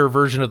inferior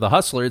version of The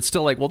Hustler, it's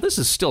still like, well, this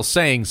is still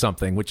saying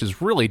something, which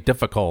is really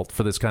difficult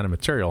for this kind of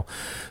material.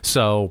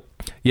 So,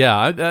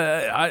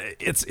 yeah,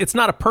 it's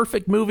not a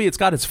perfect movie. It's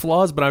got its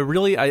flaws, but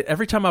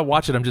every time I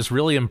watch it, I'm just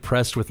really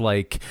impressed with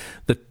like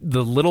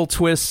the little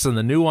twists and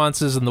the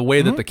nuances and the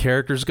way that the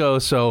characters go.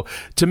 So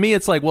to me,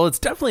 it's like, well, it's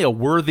definitely a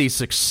worthy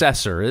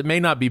successor. It may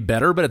not be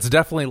better, but it's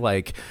definitely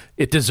like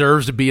it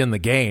deserves to be in the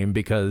game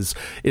because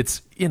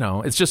it's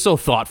just so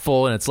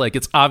thoughtful, and it's like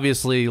it's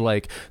obviously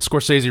like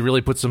Scorsese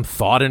really put some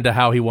thought into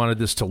how he wanted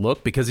this to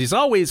look because he's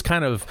always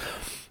kind of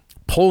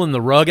pulling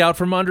the rug out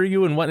from under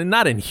you and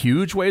not in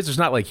huge ways. There's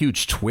not like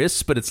huge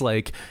twists, but it's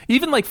like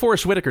even like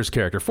Forrest Whitaker's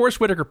character. Forrest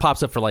Whitaker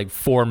pops up for like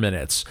 4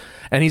 minutes,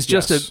 and he's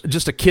just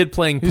a kid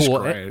playing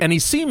pool, and he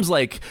seems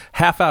like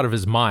half out of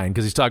his mind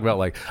because he's talking about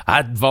like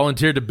I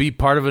volunteered to be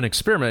part of an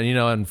experiment,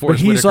 and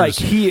Forrest Whitaker's like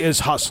he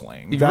is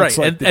hustling, that's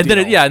right? Like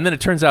and then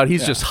it turns out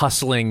he's just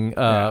hustling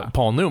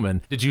Paul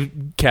Newman. Did you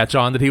catch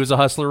on that he was a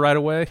hustler right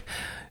away?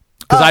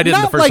 Because I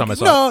didn't the first time I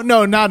saw it.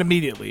 No, not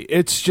immediately.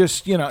 It's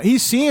just, he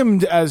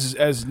seemed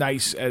as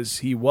nice as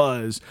he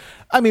was.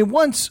 I mean,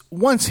 once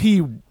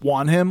he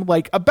won him,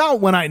 like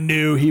about when I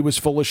knew he was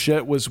full of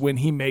shit was when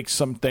he makes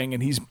something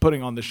and he's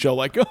putting on the show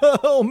like,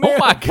 oh man, oh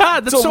my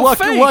God, that's so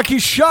fake. Lucky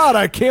shot.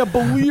 I can't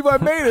believe I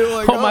made it.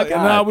 Like, oh my God.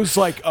 And I was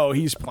like, oh,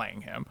 he's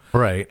playing him.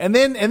 Right. And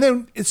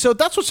then so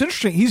that's what's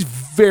interesting. He's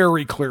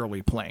very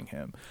clearly playing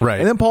him. Right.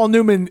 And then Paul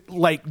Newman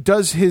like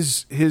does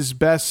his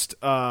best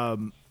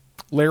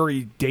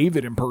Larry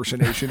David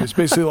impersonation. Is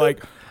basically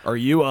like, are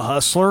you a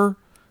hustler?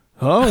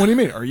 Huh? What do you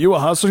mean? Are you a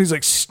hustler? He's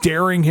like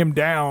staring him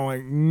down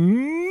like,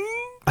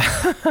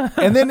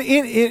 and then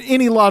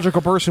any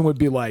logical person would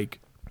be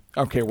like,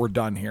 okay, we're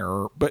done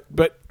here. But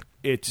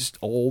it's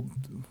old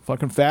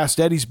fucking Fast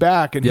Eddie's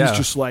back, and he's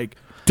just like,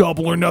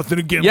 double or nothing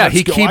again. Yeah, Let's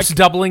he go. keeps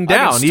doubling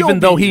down, even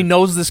though he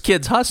knows this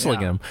kid's hustling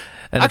him.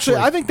 And actually,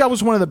 I think that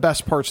was one of the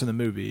best parts of the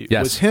movie.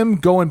 Yes. Was him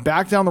going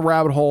back down the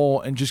rabbit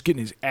hole and just getting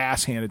his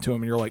ass handed to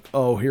him, and you're like,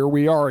 oh, here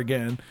we are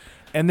again.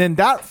 And then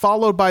that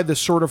followed by the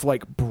sort of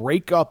like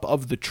breakup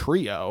of the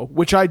trio,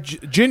 which I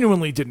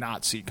genuinely did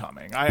not see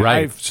coming.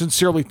 I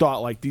sincerely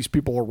thought like these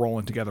people are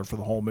rolling together for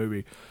the whole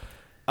movie.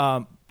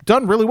 Done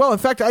really well. In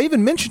fact, I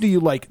even mentioned to you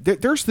like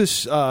there's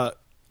this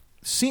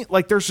scene,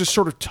 like there's this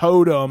sort of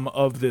totem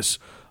of this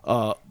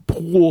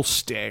pool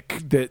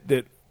stick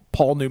that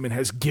Paul Newman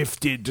has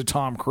gifted to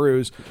Tom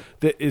Cruise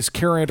that is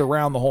carrying it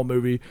around the whole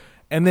movie.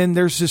 And then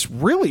there's this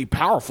really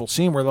powerful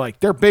scene where like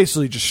they're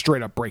basically just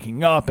straight up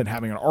breaking up and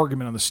having an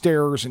argument on the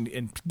stairs and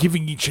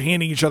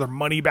handing each other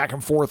money back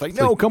and forth. Like,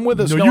 no, come with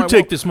us. No, you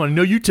take this money.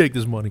 No, you take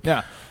this money.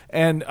 Yeah.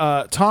 And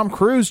Tom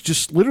Cruise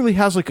just literally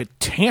has like a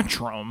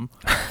tantrum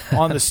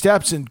on the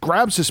steps and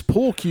grabs this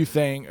pool cue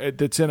thing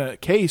that's in a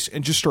case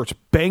and just starts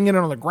banging it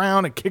on the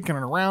ground and kicking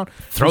it around.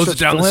 Throws it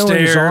down the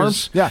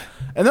stairs. Yeah.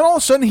 And then all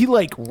of a sudden he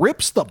like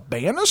rips the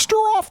banister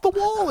off the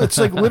wall. It's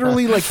like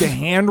literally like the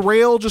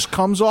handrail just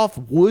comes off,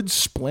 wood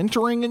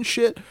splintering and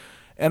shit.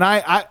 And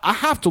I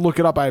have to look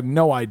it up. I have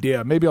no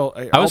idea. Maybe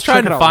I was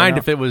trying to find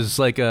if it was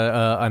like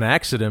an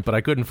accident, but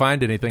I couldn't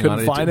find anything on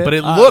it. But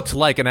it looked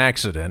like an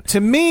accident. To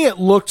me, it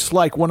looked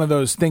like one of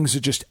those things that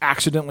just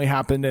accidentally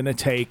happened in a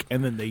take,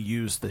 and then they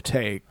used the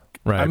take.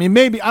 Right. I mean,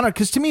 maybe I don't,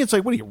 because to me, it's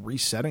like, what are you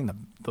resetting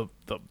the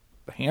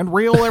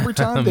handrail every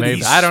time that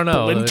he's I don't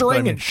know,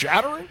 splintering and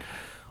shattering?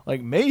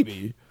 Like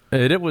maybe.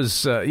 It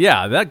was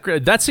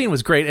that scene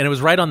was great, and it was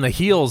right on the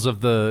heels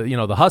of the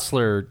the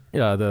Hustler,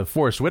 the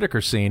Forrest Whitaker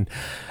scene.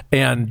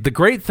 And the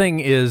great thing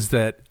is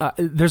that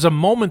there's a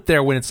moment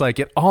there when it's like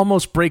it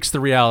almost breaks the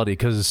reality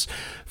because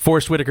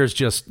Forrest Whitaker's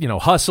just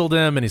hustled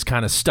him and he's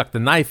kind of stuck the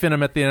knife in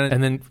him at the end,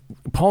 and then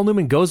Paul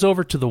Newman goes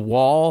over to the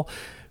wall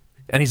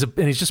and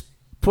he's just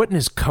putting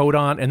his coat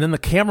on, and then the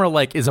camera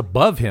like is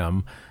above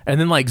him and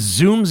then like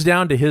zooms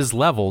down to his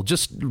level,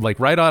 just like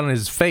right on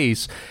his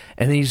face,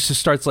 and then he just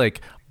starts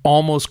like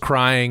almost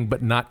crying,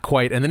 but not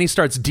quite. And then he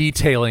starts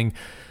detailing,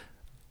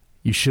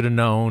 you should have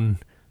known,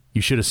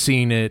 you should have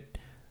seen it,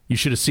 you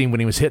should have seen when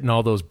he was hitting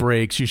all those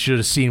brakes, you should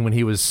have seen when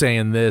he was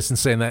saying this and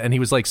saying that. And he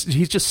was like,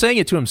 he's just saying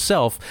it to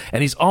himself,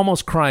 and he's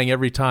almost crying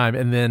every time,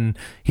 and then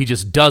he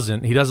just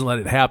doesn't let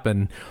it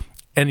happen.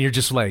 And you're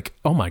just like,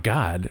 oh my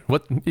God,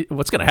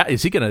 what's gonna happen?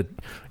 Is he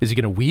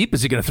gonna weep?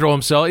 Is he gonna throw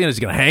himself? Is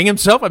he gonna hang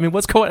himself? I mean,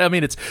 what's going? I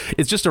mean, it's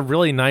just a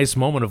really nice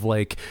moment of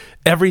like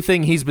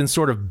everything he's been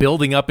sort of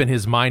building up in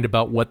his mind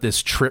about what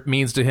this trip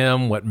means to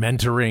him, what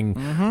mentoring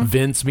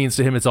Vince means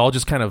to him. It's all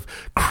just kind of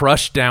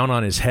crushed down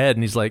on his head,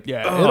 and he's like,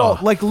 it all,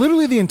 like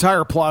literally the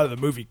entire plot of the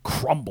movie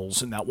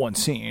crumbles in that one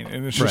scene,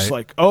 and it's just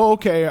like, oh,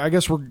 okay, I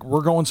guess we're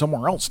going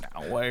somewhere else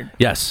now. Like,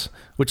 yes.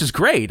 Which is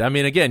great. I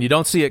mean, again, you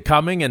don't see it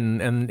coming,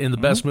 and in the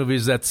best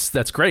movies,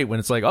 that's great when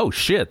it's like, oh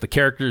shit, the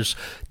characters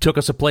took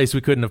us a place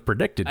we couldn't have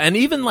predicted. And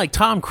even like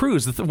Tom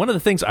Cruise, one of the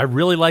things I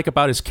really like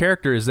about his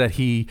character is that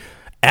he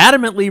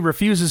adamantly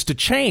refuses to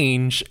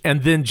change,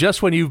 and then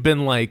just when you've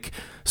been like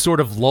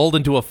sort of lulled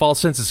into a false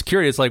sense of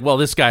security, it's like, well,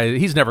 this guy,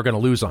 he's never going to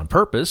lose on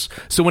purpose.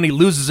 So when he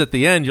loses at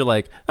the end, you're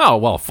like, oh,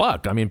 well,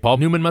 fuck. I mean, Paul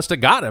Newman must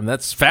have got him.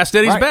 That's Fast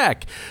Eddie's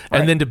back.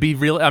 And then to be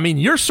real, I mean,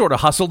 you're sort of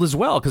hustled as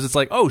well, because it's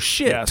like, oh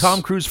shit,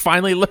 Tom Cruise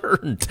finally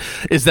learned.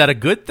 Is that a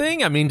good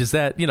thing? I mean, does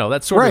that,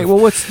 that's sort of... Well,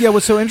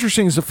 what's so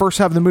interesting is the first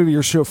half of the movie,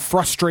 you're so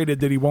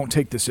frustrated that he won't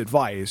take this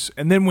advice.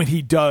 And then when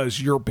he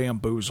does, you're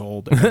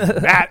bamboozled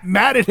and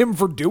mad at him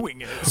for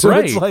doing it. So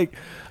it's like...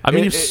 I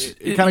mean,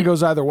 it kind of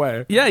goes either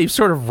way. Yeah, you've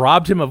sort of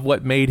robbed him of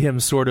what made him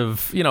sort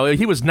of,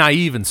 he was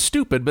naive and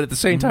stupid, but at the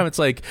same time, it's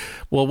like,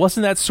 well,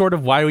 wasn't that sort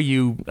of why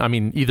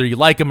either you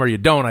like him or you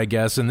don't, I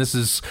guess, and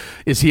is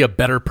he a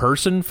better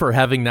person for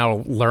having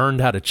now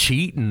learned how to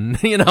cheat and,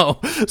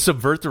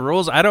 subvert the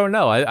rules? I don't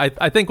know.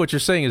 I think what you're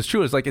saying is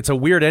true. It's like, it's a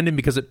weird ending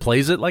because it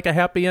plays it like a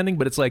happy ending,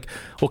 but it's like,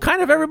 well,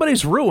 kind of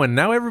everybody's ruined.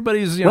 Now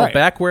everybody's,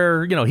 back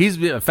where, he's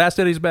Fast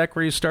Eddie's back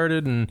where he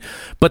started.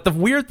 But the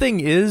weird thing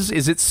is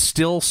it's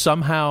still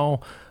somehow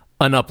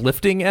an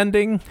uplifting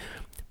ending,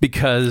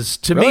 because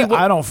to me,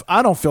 I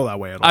don't feel that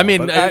way at all. I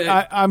mean,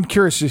 I'm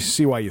curious to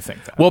see why you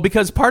think that. Well,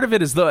 because part of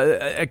it is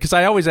because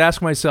I always ask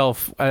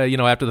myself,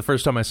 after the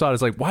first time I saw it,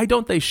 it's like, why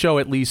don't they show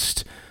at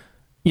least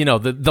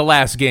the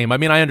last game? I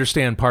mean, I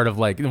understand part of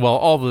like, well,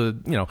 all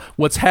the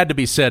what's had to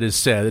be said is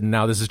said, and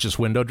now this is just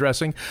window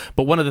dressing.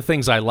 But one of the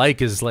things I like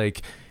is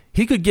like,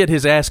 he could get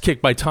his ass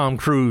kicked by Tom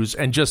Cruise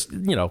and just,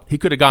 he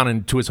could have gone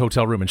into his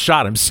hotel room and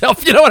shot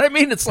himself. You know what I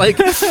mean? It's like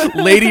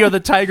Lady or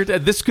the Tiger.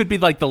 This could be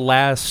like the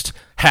last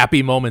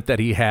happy moment that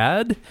he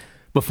had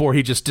before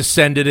he just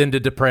descended into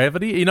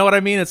depravity. You know what I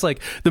mean? It's like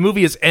the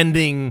movie is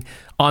ending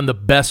on the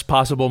best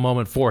possible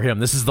moment for him.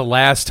 This is the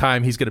last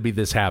time he's going to be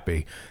this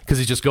happy because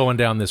he's just going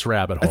down this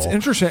rabbit hole. It's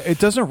interesting. It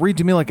doesn't read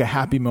to me like a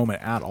happy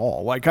moment at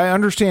all. Like, I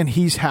understand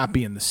he's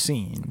happy in the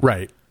scene.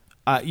 Right.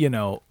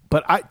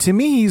 But to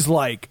me, he's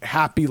like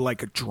happy,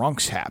 like a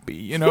drunk's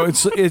happy.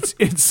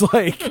 It's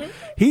like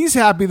he's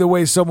happy the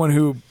way someone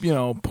who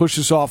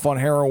pushes off on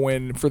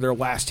heroin for their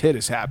last hit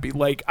is happy.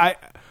 Like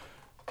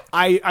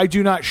I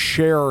do not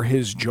share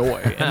his joy.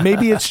 And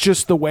maybe it's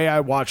just the way I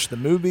watch the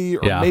movie,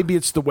 or maybe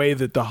it's the way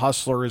that The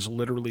Hustler is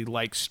literally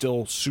like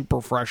still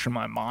super fresh in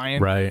my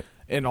mind, right?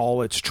 In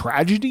all its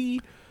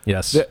tragedy.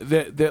 Yes,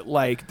 that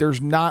like there's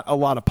not a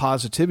lot of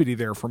positivity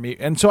there for me,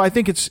 and so I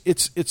think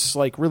it's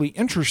like really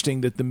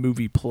interesting that the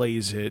movie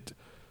plays it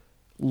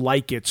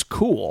like it's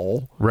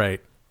cool, right?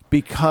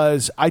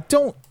 Because I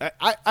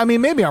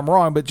mean, maybe I'm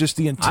wrong, but just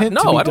the intent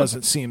to me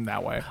doesn't seem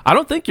that way. I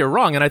don't think you're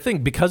wrong. And I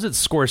think because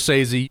it's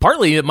Scorsese,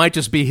 partly it might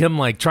just be him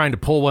like trying to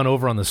pull one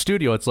over on the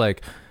studio. It's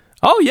like,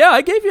 oh, yeah,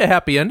 I gave you a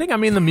happy ending. I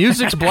mean, the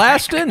music's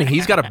blasting.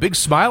 He's got a big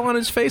smile on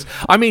his face.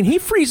 I mean, he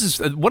freezes.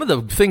 One of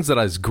the things that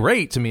is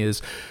great to me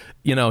is,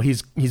 you know,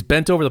 he's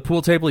bent over the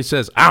pool table. He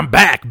says, "I'm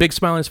back." Big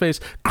smile on his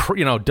face.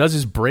 You know, does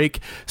his break,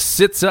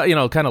 sits up, you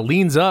know, kind of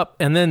leans up,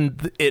 and then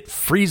it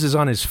freezes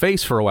on his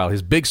face for a while.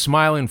 His big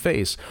smiling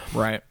face.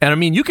 Right. And I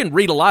mean, you can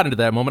read a lot into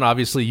that moment.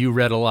 Obviously, you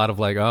read a lot of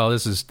like, "Oh,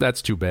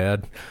 that's too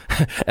bad,"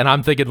 and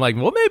I'm thinking like,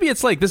 well, maybe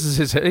it's like this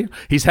is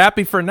he's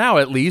happy for now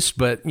at least,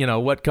 but you know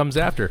what comes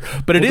after.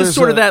 But it is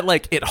sort of that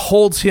like it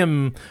holds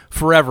him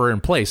forever in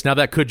place. Now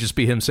that could just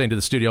be him saying to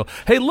the studio,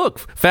 "Hey, look,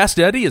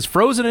 Fast Eddie is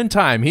frozen in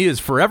time. He is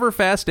forever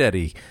Fast Eddie."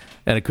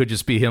 And it could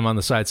just be him on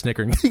the side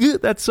snickering.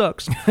 That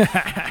sucks.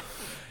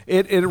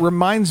 It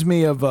reminds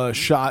me of a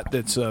shot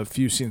that's a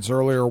few scenes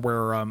earlier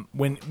where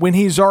when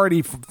he's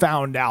already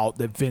found out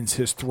that Vince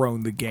has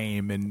thrown the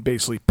game and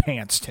basically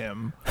pantsed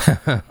him,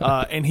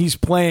 and he's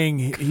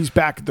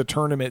back at the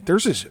tournament.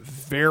 There's this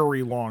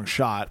very long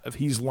shot of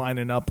he's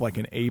lining up like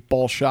an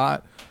 8-ball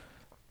shot.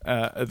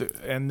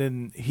 And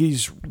then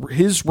his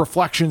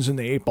reflections in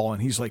the 8-ball,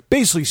 and he's like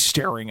basically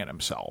staring at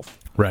himself.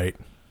 Right.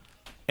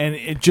 And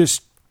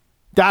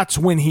that's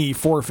when he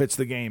forfeits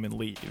the game and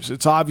leaves.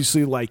 It's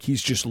obviously like he's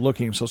just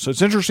looking at himself. So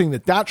it's interesting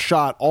that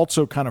shot,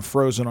 also kind of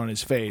frozen on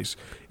his face,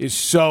 is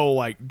so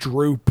like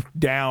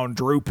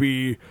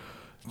droopy.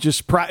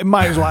 Just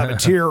might as well have a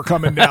tear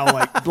coming down,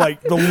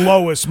 like the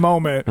lowest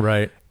moment.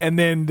 Right. And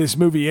then this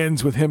movie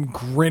ends with him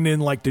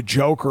grinning like the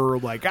Joker,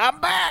 like, "I'm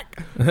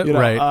back." You know,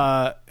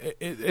 right.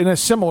 In a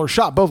similar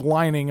shot, both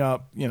lining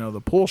up, you know,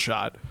 the pool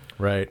shot.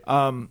 Right.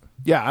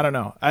 Yeah, I don't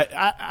know.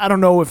 I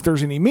don't know if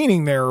there's any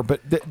meaning there,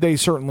 but they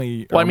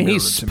certainly. Well, I mean, he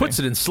puts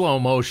it in slow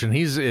motion.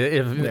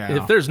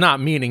 If there's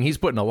not meaning, he's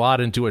putting a lot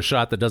into a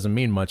shot that doesn't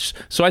mean much.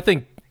 So I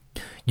think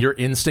your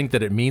instinct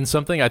that it means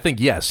something. I think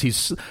yes,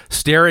 he's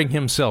staring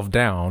himself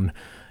down,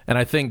 and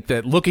I think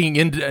that looking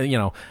into, you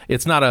know,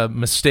 it's not a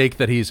mistake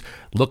that he's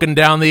looking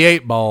down the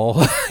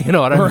 8-ball. You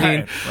know what I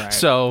mean? Right.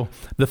 So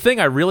the thing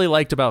I really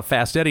liked about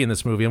Fast Eddie in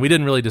this movie, and we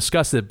didn't really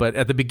discuss it, but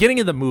at the beginning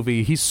of the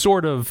movie, he's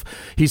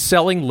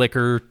selling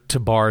liquor to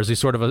bars. He's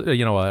sort of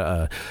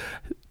a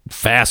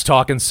fast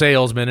talking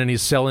salesman, and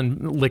he's selling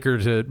liquor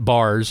to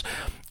bars,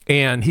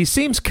 and he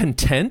seems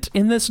content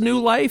in this new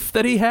life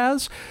that he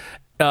has.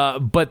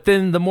 But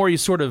then the more you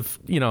sort of,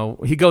 you know,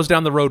 he goes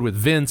down the road with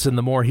Vince, and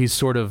the more he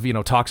sort of, you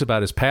know, talks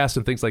about his past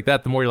and things like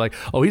that, the more you're like,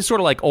 oh, he's sort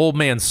of like old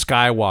man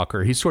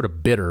Skywalker. He's sort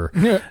of bitter.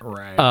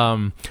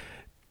 Right.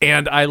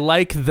 And I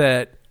like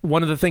that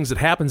one of the things that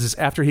happens is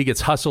after he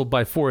gets hustled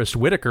by Forrest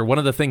Whitaker, one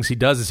of the things he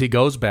does is he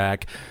goes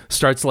back,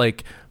 starts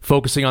like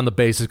focusing on the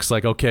basics,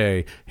 like,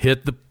 okay,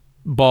 hit the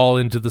ball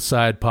into the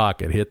side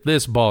pocket, hit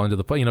this ball into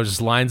the, you know,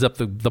 just lines up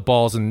the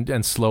balls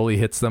and slowly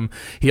hits them.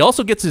 He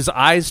also gets his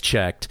eyes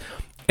checked.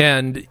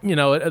 And, you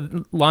know,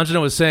 Longino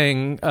was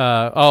saying,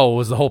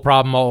 was the whole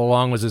problem all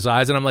along was his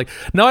eyes? And I'm like,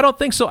 no, I don't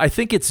think so. I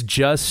think it's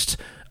just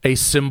a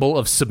symbol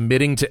of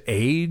submitting to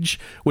age,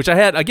 which I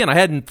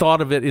hadn't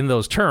thought of it in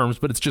those terms,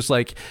 but it's just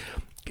like,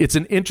 it's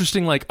an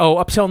interesting, like,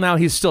 up till now,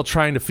 he's still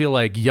trying to feel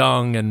like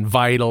young and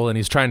vital, and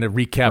he's trying to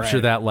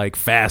recapture that like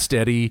Fast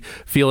Eddie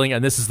feeling.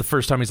 And this is the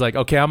first time he's like,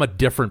 okay, I'm a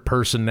different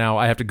person now.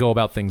 I have to go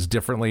about things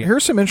differently.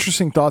 Here's some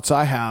interesting thoughts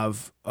I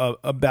have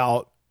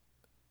about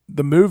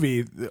the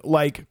movie.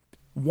 Like,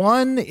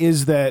 one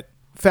is that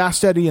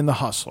Fast Eddie in The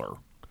Hustler,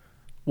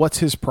 what's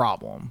his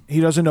problem? He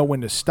doesn't know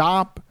when to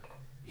stop.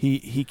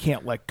 He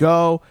can't let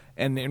go.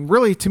 And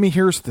really, to me,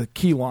 here's the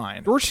key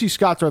line. George C.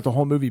 Scott throughout the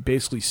whole movie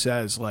basically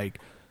says, like,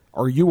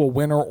 are you a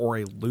winner or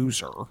a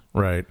loser?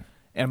 Right.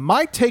 And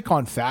my take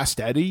on Fast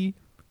Eddie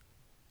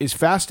is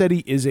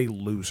a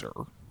loser.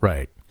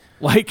 Right.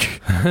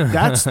 Like,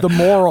 that's the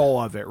moral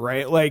of it,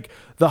 right? Like,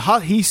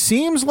 he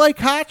seems like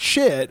hot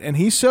shit, and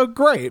he's so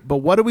great, but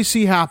what do we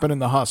see happen in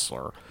The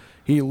Hustler?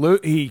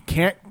 He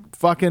can't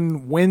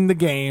fucking win the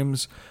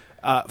games.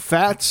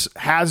 Fats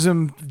has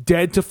him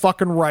dead to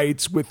fucking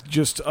rights with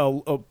just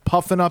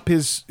puffing up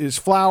his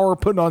flower,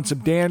 putting on some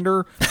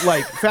dander.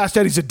 Like, Fast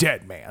Eddie's a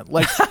dead man.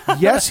 Like,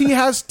 yes, he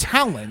has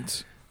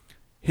talent.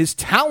 His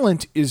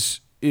talent is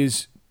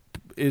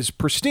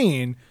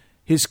pristine.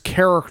 His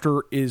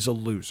character is a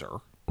loser.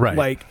 Right.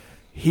 Like,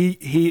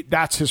 he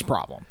that's his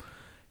problem.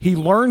 He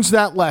learns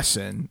that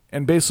lesson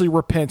and basically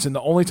repents, and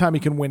the only time he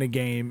can win a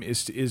game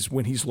is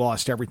when he's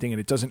lost everything and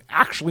it doesn't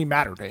actually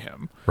matter to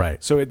him.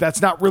 Right. So that's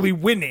not really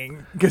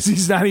winning because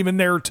he's not even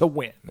there to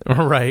win.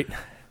 Right.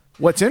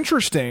 What's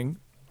interesting,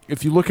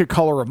 if you look at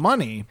Color of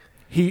Money,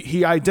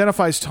 he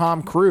identifies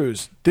Tom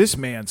Cruise. This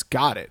man's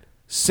got it.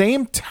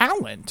 same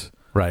talent.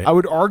 Right. I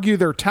would argue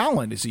their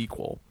talent is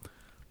equal.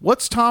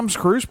 What's Tom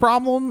Cruise's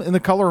problem in The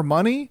Color of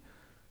Money?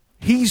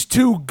 He's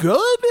too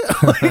good.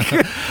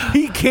 Like,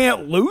 he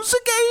can't lose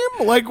a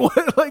game. Like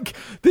what? Like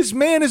this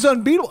man is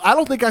unbeatable. I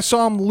don't think I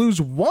saw him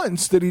lose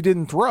once that he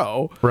didn't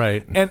throw.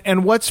 Right.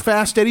 And what's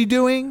Fast Eddie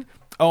doing?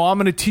 Oh, I'm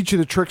going to teach you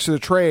the tricks of the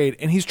trade,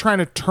 and he's trying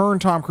to turn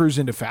Tom Cruise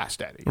into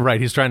Fast Eddie.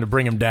 Right. He's trying to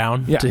bring him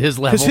down to his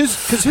level.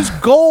 Because his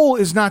goal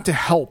is not to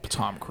help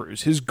Tom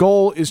Cruise. His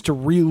goal is to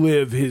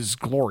relive his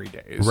glory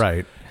days.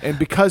 Right. And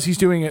because he's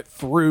doing it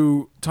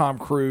through Tom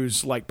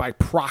Cruise, like by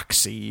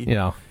proxy,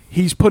 Yeah.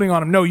 he's putting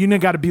on him, no, you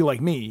got to be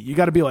like me. You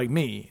got to be like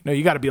me. No,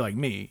 you got to be like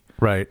me.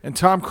 Right. And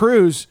Tom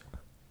Cruise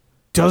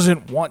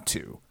doesn't want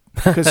to.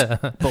 Because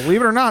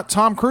believe it or not,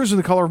 Tom Cruise in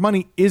The Color of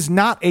Money is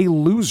not a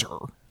loser.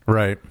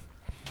 Right.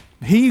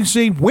 He's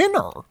a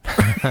winner.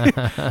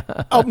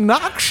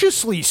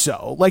 Obnoxiously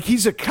so. Like,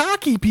 he's a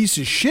cocky piece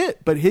of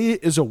shit, but he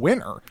is a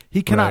winner.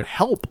 He cannot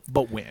help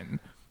but win.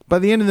 By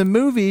the end of the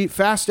movie,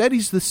 Fast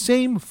Eddie's the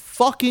same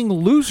fucking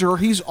loser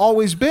he's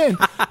always been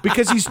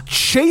because he's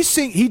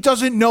chasing. He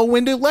doesn't know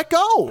when to let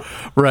go.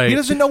 Right. He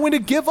doesn't know when to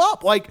give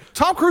up. Like,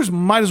 Tom Cruise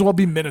might as well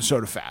be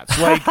Minnesota Fats.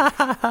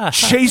 Like,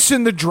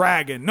 chasing the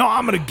dragon. No,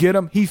 I'm going to get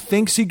him. He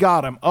thinks he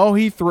got him. Oh,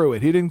 he threw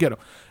it. He didn't get him.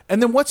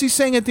 And then what's he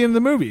saying at the end of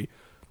the movie?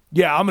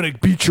 Yeah, I'm going to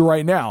beat you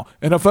right now.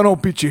 And if I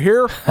don't beat you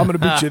here, I'm going to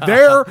beat you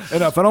there.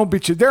 And if I don't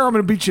beat you there, I'm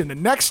going to beat you in the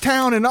next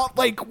town. And not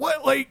like,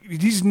 what? Like,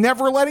 he's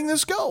never letting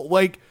this go.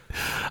 Like,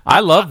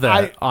 I love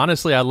that.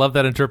 Honestly, I love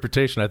that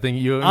interpretation. I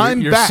think you're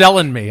back.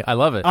 selling me. I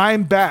love it.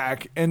 I'm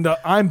back, and the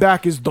I'm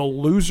back is the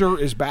loser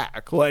is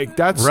back. Like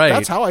that's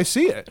how I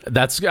see it.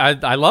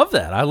 I love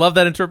that. I love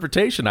that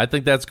interpretation. I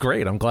think that's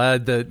great. I'm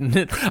glad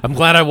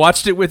I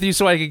watched it with you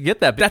so I could get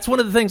that. But that's one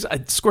of the things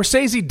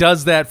Scorsese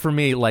does that for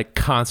me like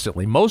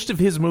constantly. Most of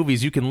his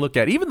movies you can look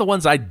at, even the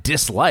ones I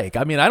dislike.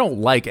 I mean, I don't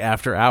like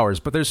After Hours,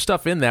 but there's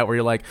stuff in that where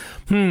you're like,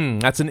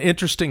 that's an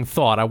interesting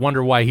thought. I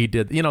wonder why he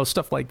did,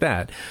 stuff like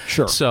that.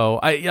 Sure. So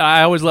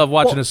I always love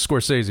watching a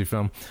Scorsese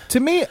film.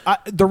 To me,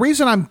 the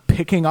reason I'm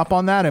picking up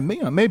on that, and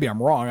maybe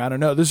I'm wrong, I don't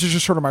know. This is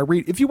just sort of my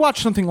read. If you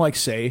watch something like,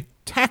 say,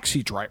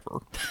 Taxi Driver,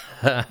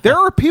 there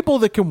are people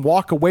that can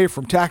walk away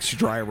from Taxi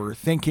Driver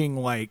thinking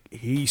like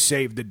he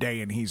saved the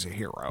day and he's a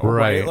hero,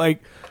 right?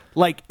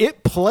 Like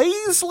it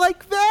plays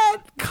like that,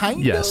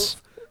 kind of.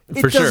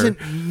 It doesn't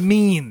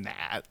mean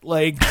that,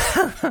 like,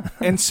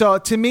 and so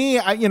to me,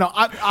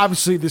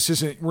 obviously this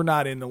isn't. We're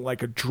not in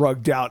like a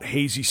drugged out,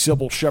 hazy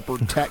Sybil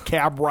Shepherd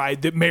cab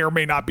ride that may or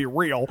may not be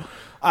real.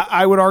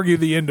 I would argue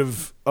the end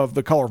of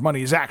The Color of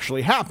Money is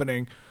actually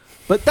happening,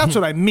 but that's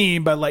what I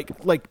mean by like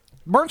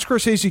Martin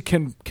Scorsese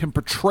can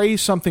portray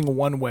something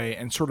one way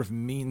and sort of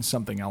mean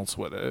something else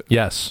with it.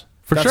 Yes.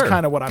 That's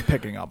kind of what I'm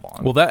picking up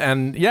on. Well,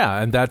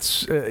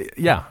 that's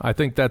I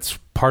think that's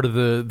part of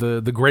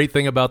the great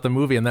thing about the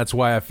movie, and that's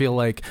why I feel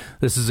like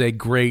this is a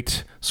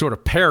great sort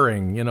of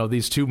pairing.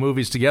 These two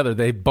movies together,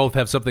 they both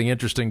have something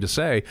interesting to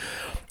say,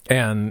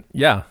 and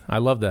yeah, I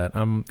love that.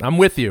 I'm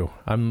with you.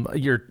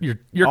 You're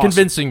awesome.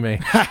 Convincing me.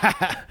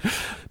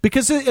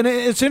 Because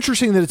it's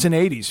interesting that it's an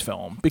 '80s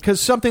film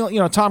because something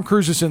Tom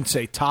Cruise is in,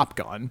 say, Top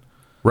Gun.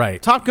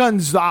 Right. Top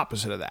Gun's the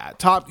opposite of that.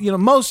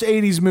 Most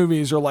 80s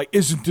movies are like,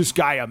 isn't this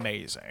guy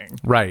amazing?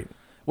 Right.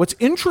 What's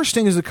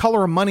interesting is The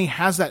Color of Money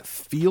has that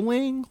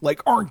feeling, like,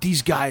 aren't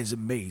these guys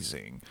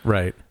amazing?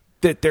 Right.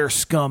 That they're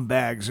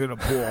scumbags in a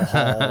pool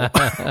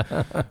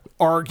hall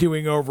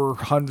arguing over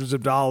hundreds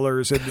of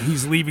dollars, and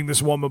he's leaving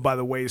this woman by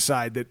the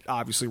wayside that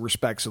obviously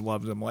respects and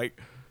loves him. Like,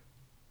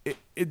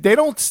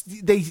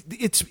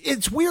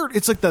 it's weird.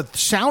 It's like the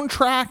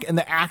soundtrack and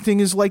the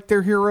acting is like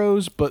they're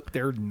heroes, but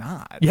they're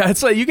not. Yeah,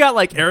 it's like you got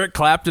like Eric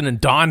Clapton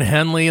and Don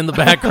Henley in the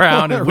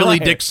background and Willie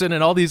Dixon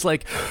and all these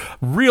like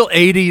real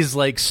 80s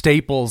like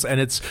staples, and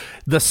it's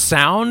the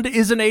sound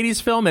is an 80s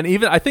film. And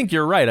even I think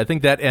you're right. I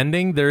think that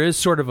ending, there is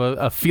sort of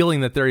a feeling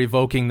that they're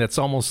evoking that's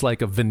almost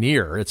like a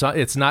veneer. It's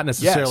not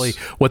necessarily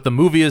what the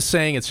movie is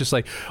saying. It's just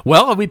like,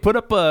 well, we put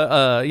up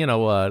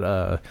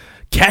a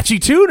catchy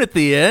tune at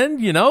the end,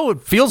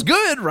 it feels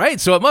good, right?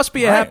 So it must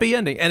be a happy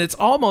ending. And it's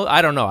almost,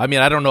 I don't know. I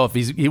mean, I don't know if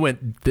he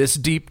went this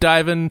deep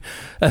diving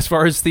as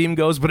far as theme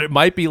goes, but it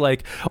might be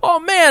like, oh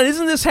man,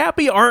 isn't this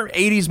happy? Aren't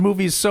 80s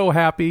movies so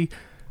happy?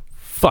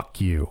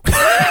 Fuck you.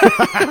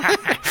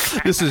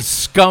 This is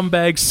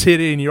Scumbag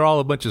City, and you're all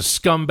a bunch of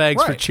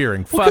scumbags for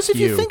cheering. Well, fuck you. Because if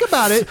you think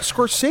about it,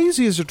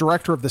 Scorsese is a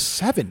director of the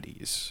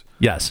 70s.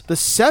 Yes. The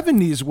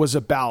 70s was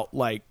about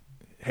like,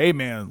 hey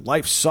man,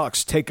 life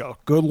sucks. Take a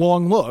good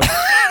long look.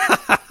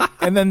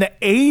 And then the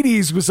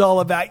 80s was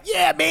all about,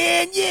 yeah,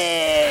 man,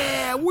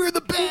 yeah, we're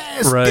the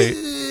best. Right.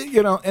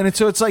 And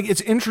so it's like, it's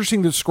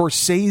interesting that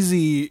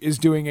Scorsese is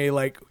doing a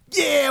like,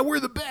 yeah, we're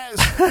the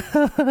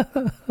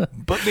best.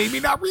 But maybe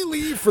not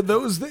really for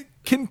those that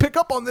can pick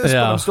up on this,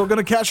 but I'm still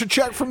going to cash a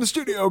check from the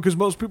studio because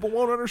most people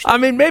won't understand. I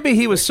mean, maybe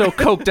he was so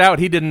coked out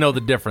he didn't know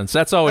the difference.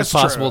 That's always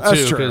possible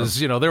too, because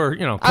there were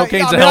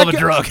cocaine's a hell of a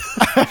drug.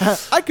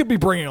 I could be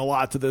bringing a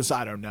lot to this.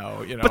 I don't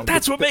know. But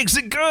that's what makes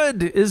it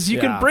good is you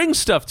can bring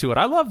stuff to it.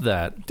 I love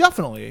that.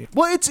 Definitely.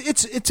 Well,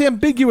 it's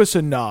ambiguous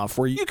enough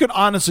where you could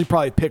honestly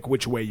probably pick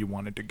which way you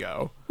wanted to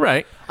go.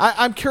 Right.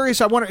 I'm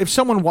curious. I wonder if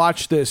someone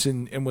watched this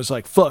and was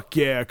like, "Fuck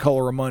yeah,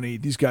 Color of Money.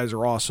 These guys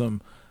are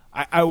awesome."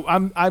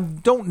 I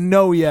don't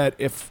know yet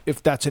if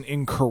that's an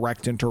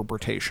incorrect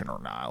interpretation or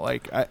not.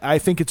 Like I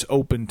think it's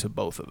open to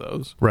both of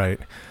those. Right.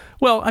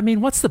 Well, I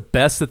mean, what's the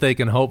best that they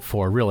can hope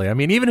for, really? I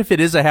mean, even if it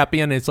is a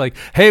happy end, it's like,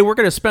 hey, we're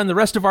going to spend the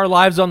rest of our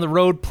lives on the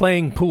road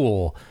playing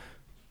pool.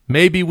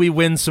 Maybe we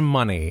win some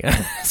money.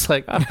 It's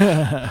like,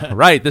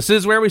 right, this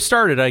is where we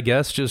started, I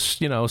guess,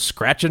 just,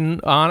 scratching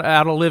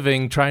out a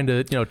living, trying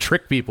to,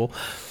 trick people.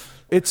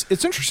 It's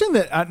interesting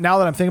that now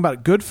that I'm thinking about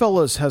it,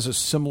 Goodfellas has a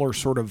similar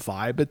sort of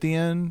vibe at the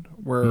end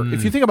where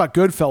if you think about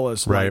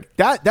Goodfellas, right.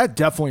 like, that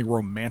definitely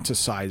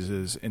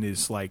romanticizes and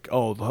is like,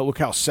 oh, look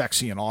how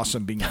sexy and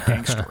awesome being a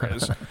gangster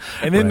is.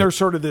 And then there's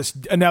sort of this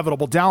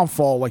inevitable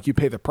downfall, like you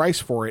pay the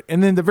price for it.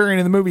 And then the very end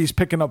of the movie, he's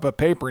picking up a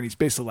paper and he's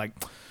basically like,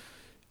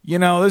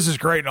 this is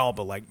great and all,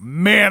 but like,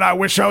 man, I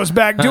wish I was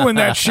back doing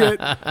that shit.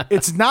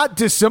 It's not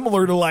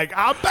dissimilar to like,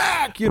 I'm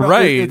back.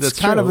 Right? It's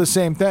kind of the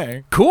same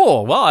thing.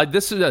 Cool. Well,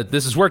 this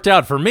has worked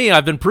out for me.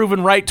 I've been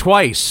proven right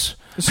twice.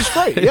 This is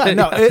great. Yeah,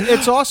 no,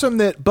 it's awesome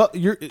that. But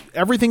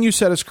everything you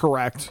said is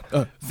correct.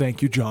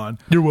 Thank you, John.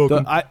 You're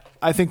welcome.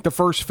 I think the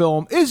first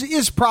film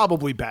is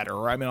probably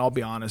better. I mean, I'll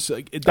be honest.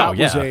 That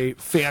was a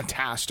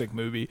fantastic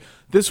movie.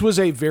 This was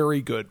a very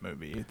good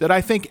movie that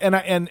I think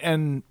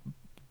and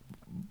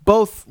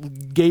both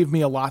gave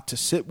me a lot to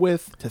sit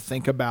with, to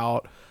think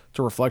about,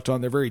 to reflect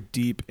on. They're very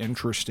deep,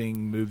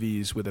 interesting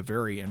movies with a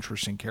very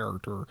interesting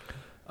character.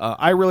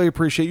 I really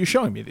appreciate you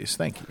showing me these.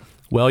 Thank you.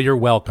 Well, you're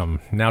welcome.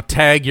 Now,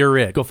 Tag, you're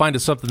it. Go find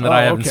us something that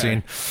I haven't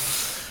seen.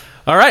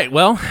 All right.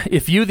 Well,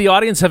 if you, the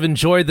audience, have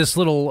enjoyed this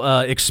little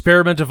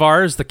experiment of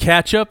ours, the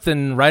catch-up,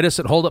 then write us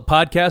at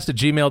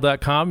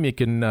holduppodcast@gmail.com. You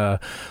can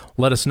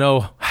let us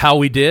know how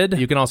we did.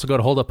 You can also go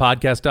to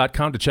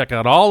holduppodcast.com to check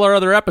out all our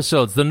other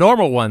episodes, the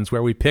normal ones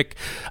where we pick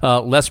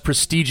less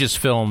prestigious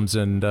films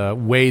and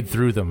wade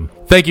through them.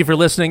 Thank you for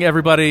listening,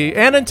 everybody.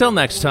 And until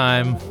next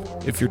time,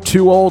 if you're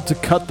too old to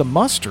cut the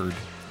mustard,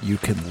 you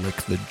can lick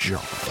the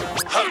jar.